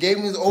it. The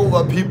game is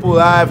over, people.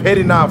 I've had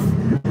enough.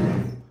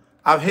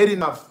 I've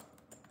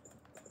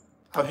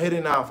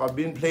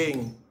been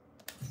playing.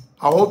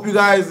 I hope you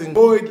guys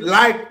enjoyed.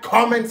 Like,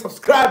 comment,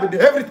 subscribe, and do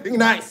everything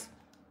nice.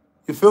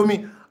 You feel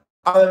me?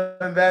 Other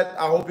than that,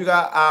 I hope you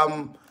guys,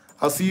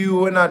 I'll see you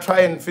when I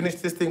try and finish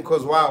this thing,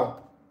 because wow,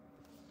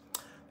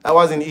 that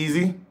wasn't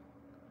easy.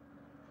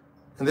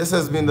 And this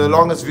has been the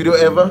longest video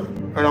ever,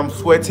 and I'm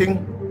sweating,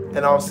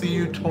 and I'll see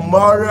you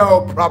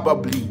tomorrow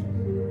probably.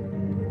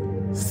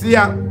 See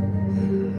ya.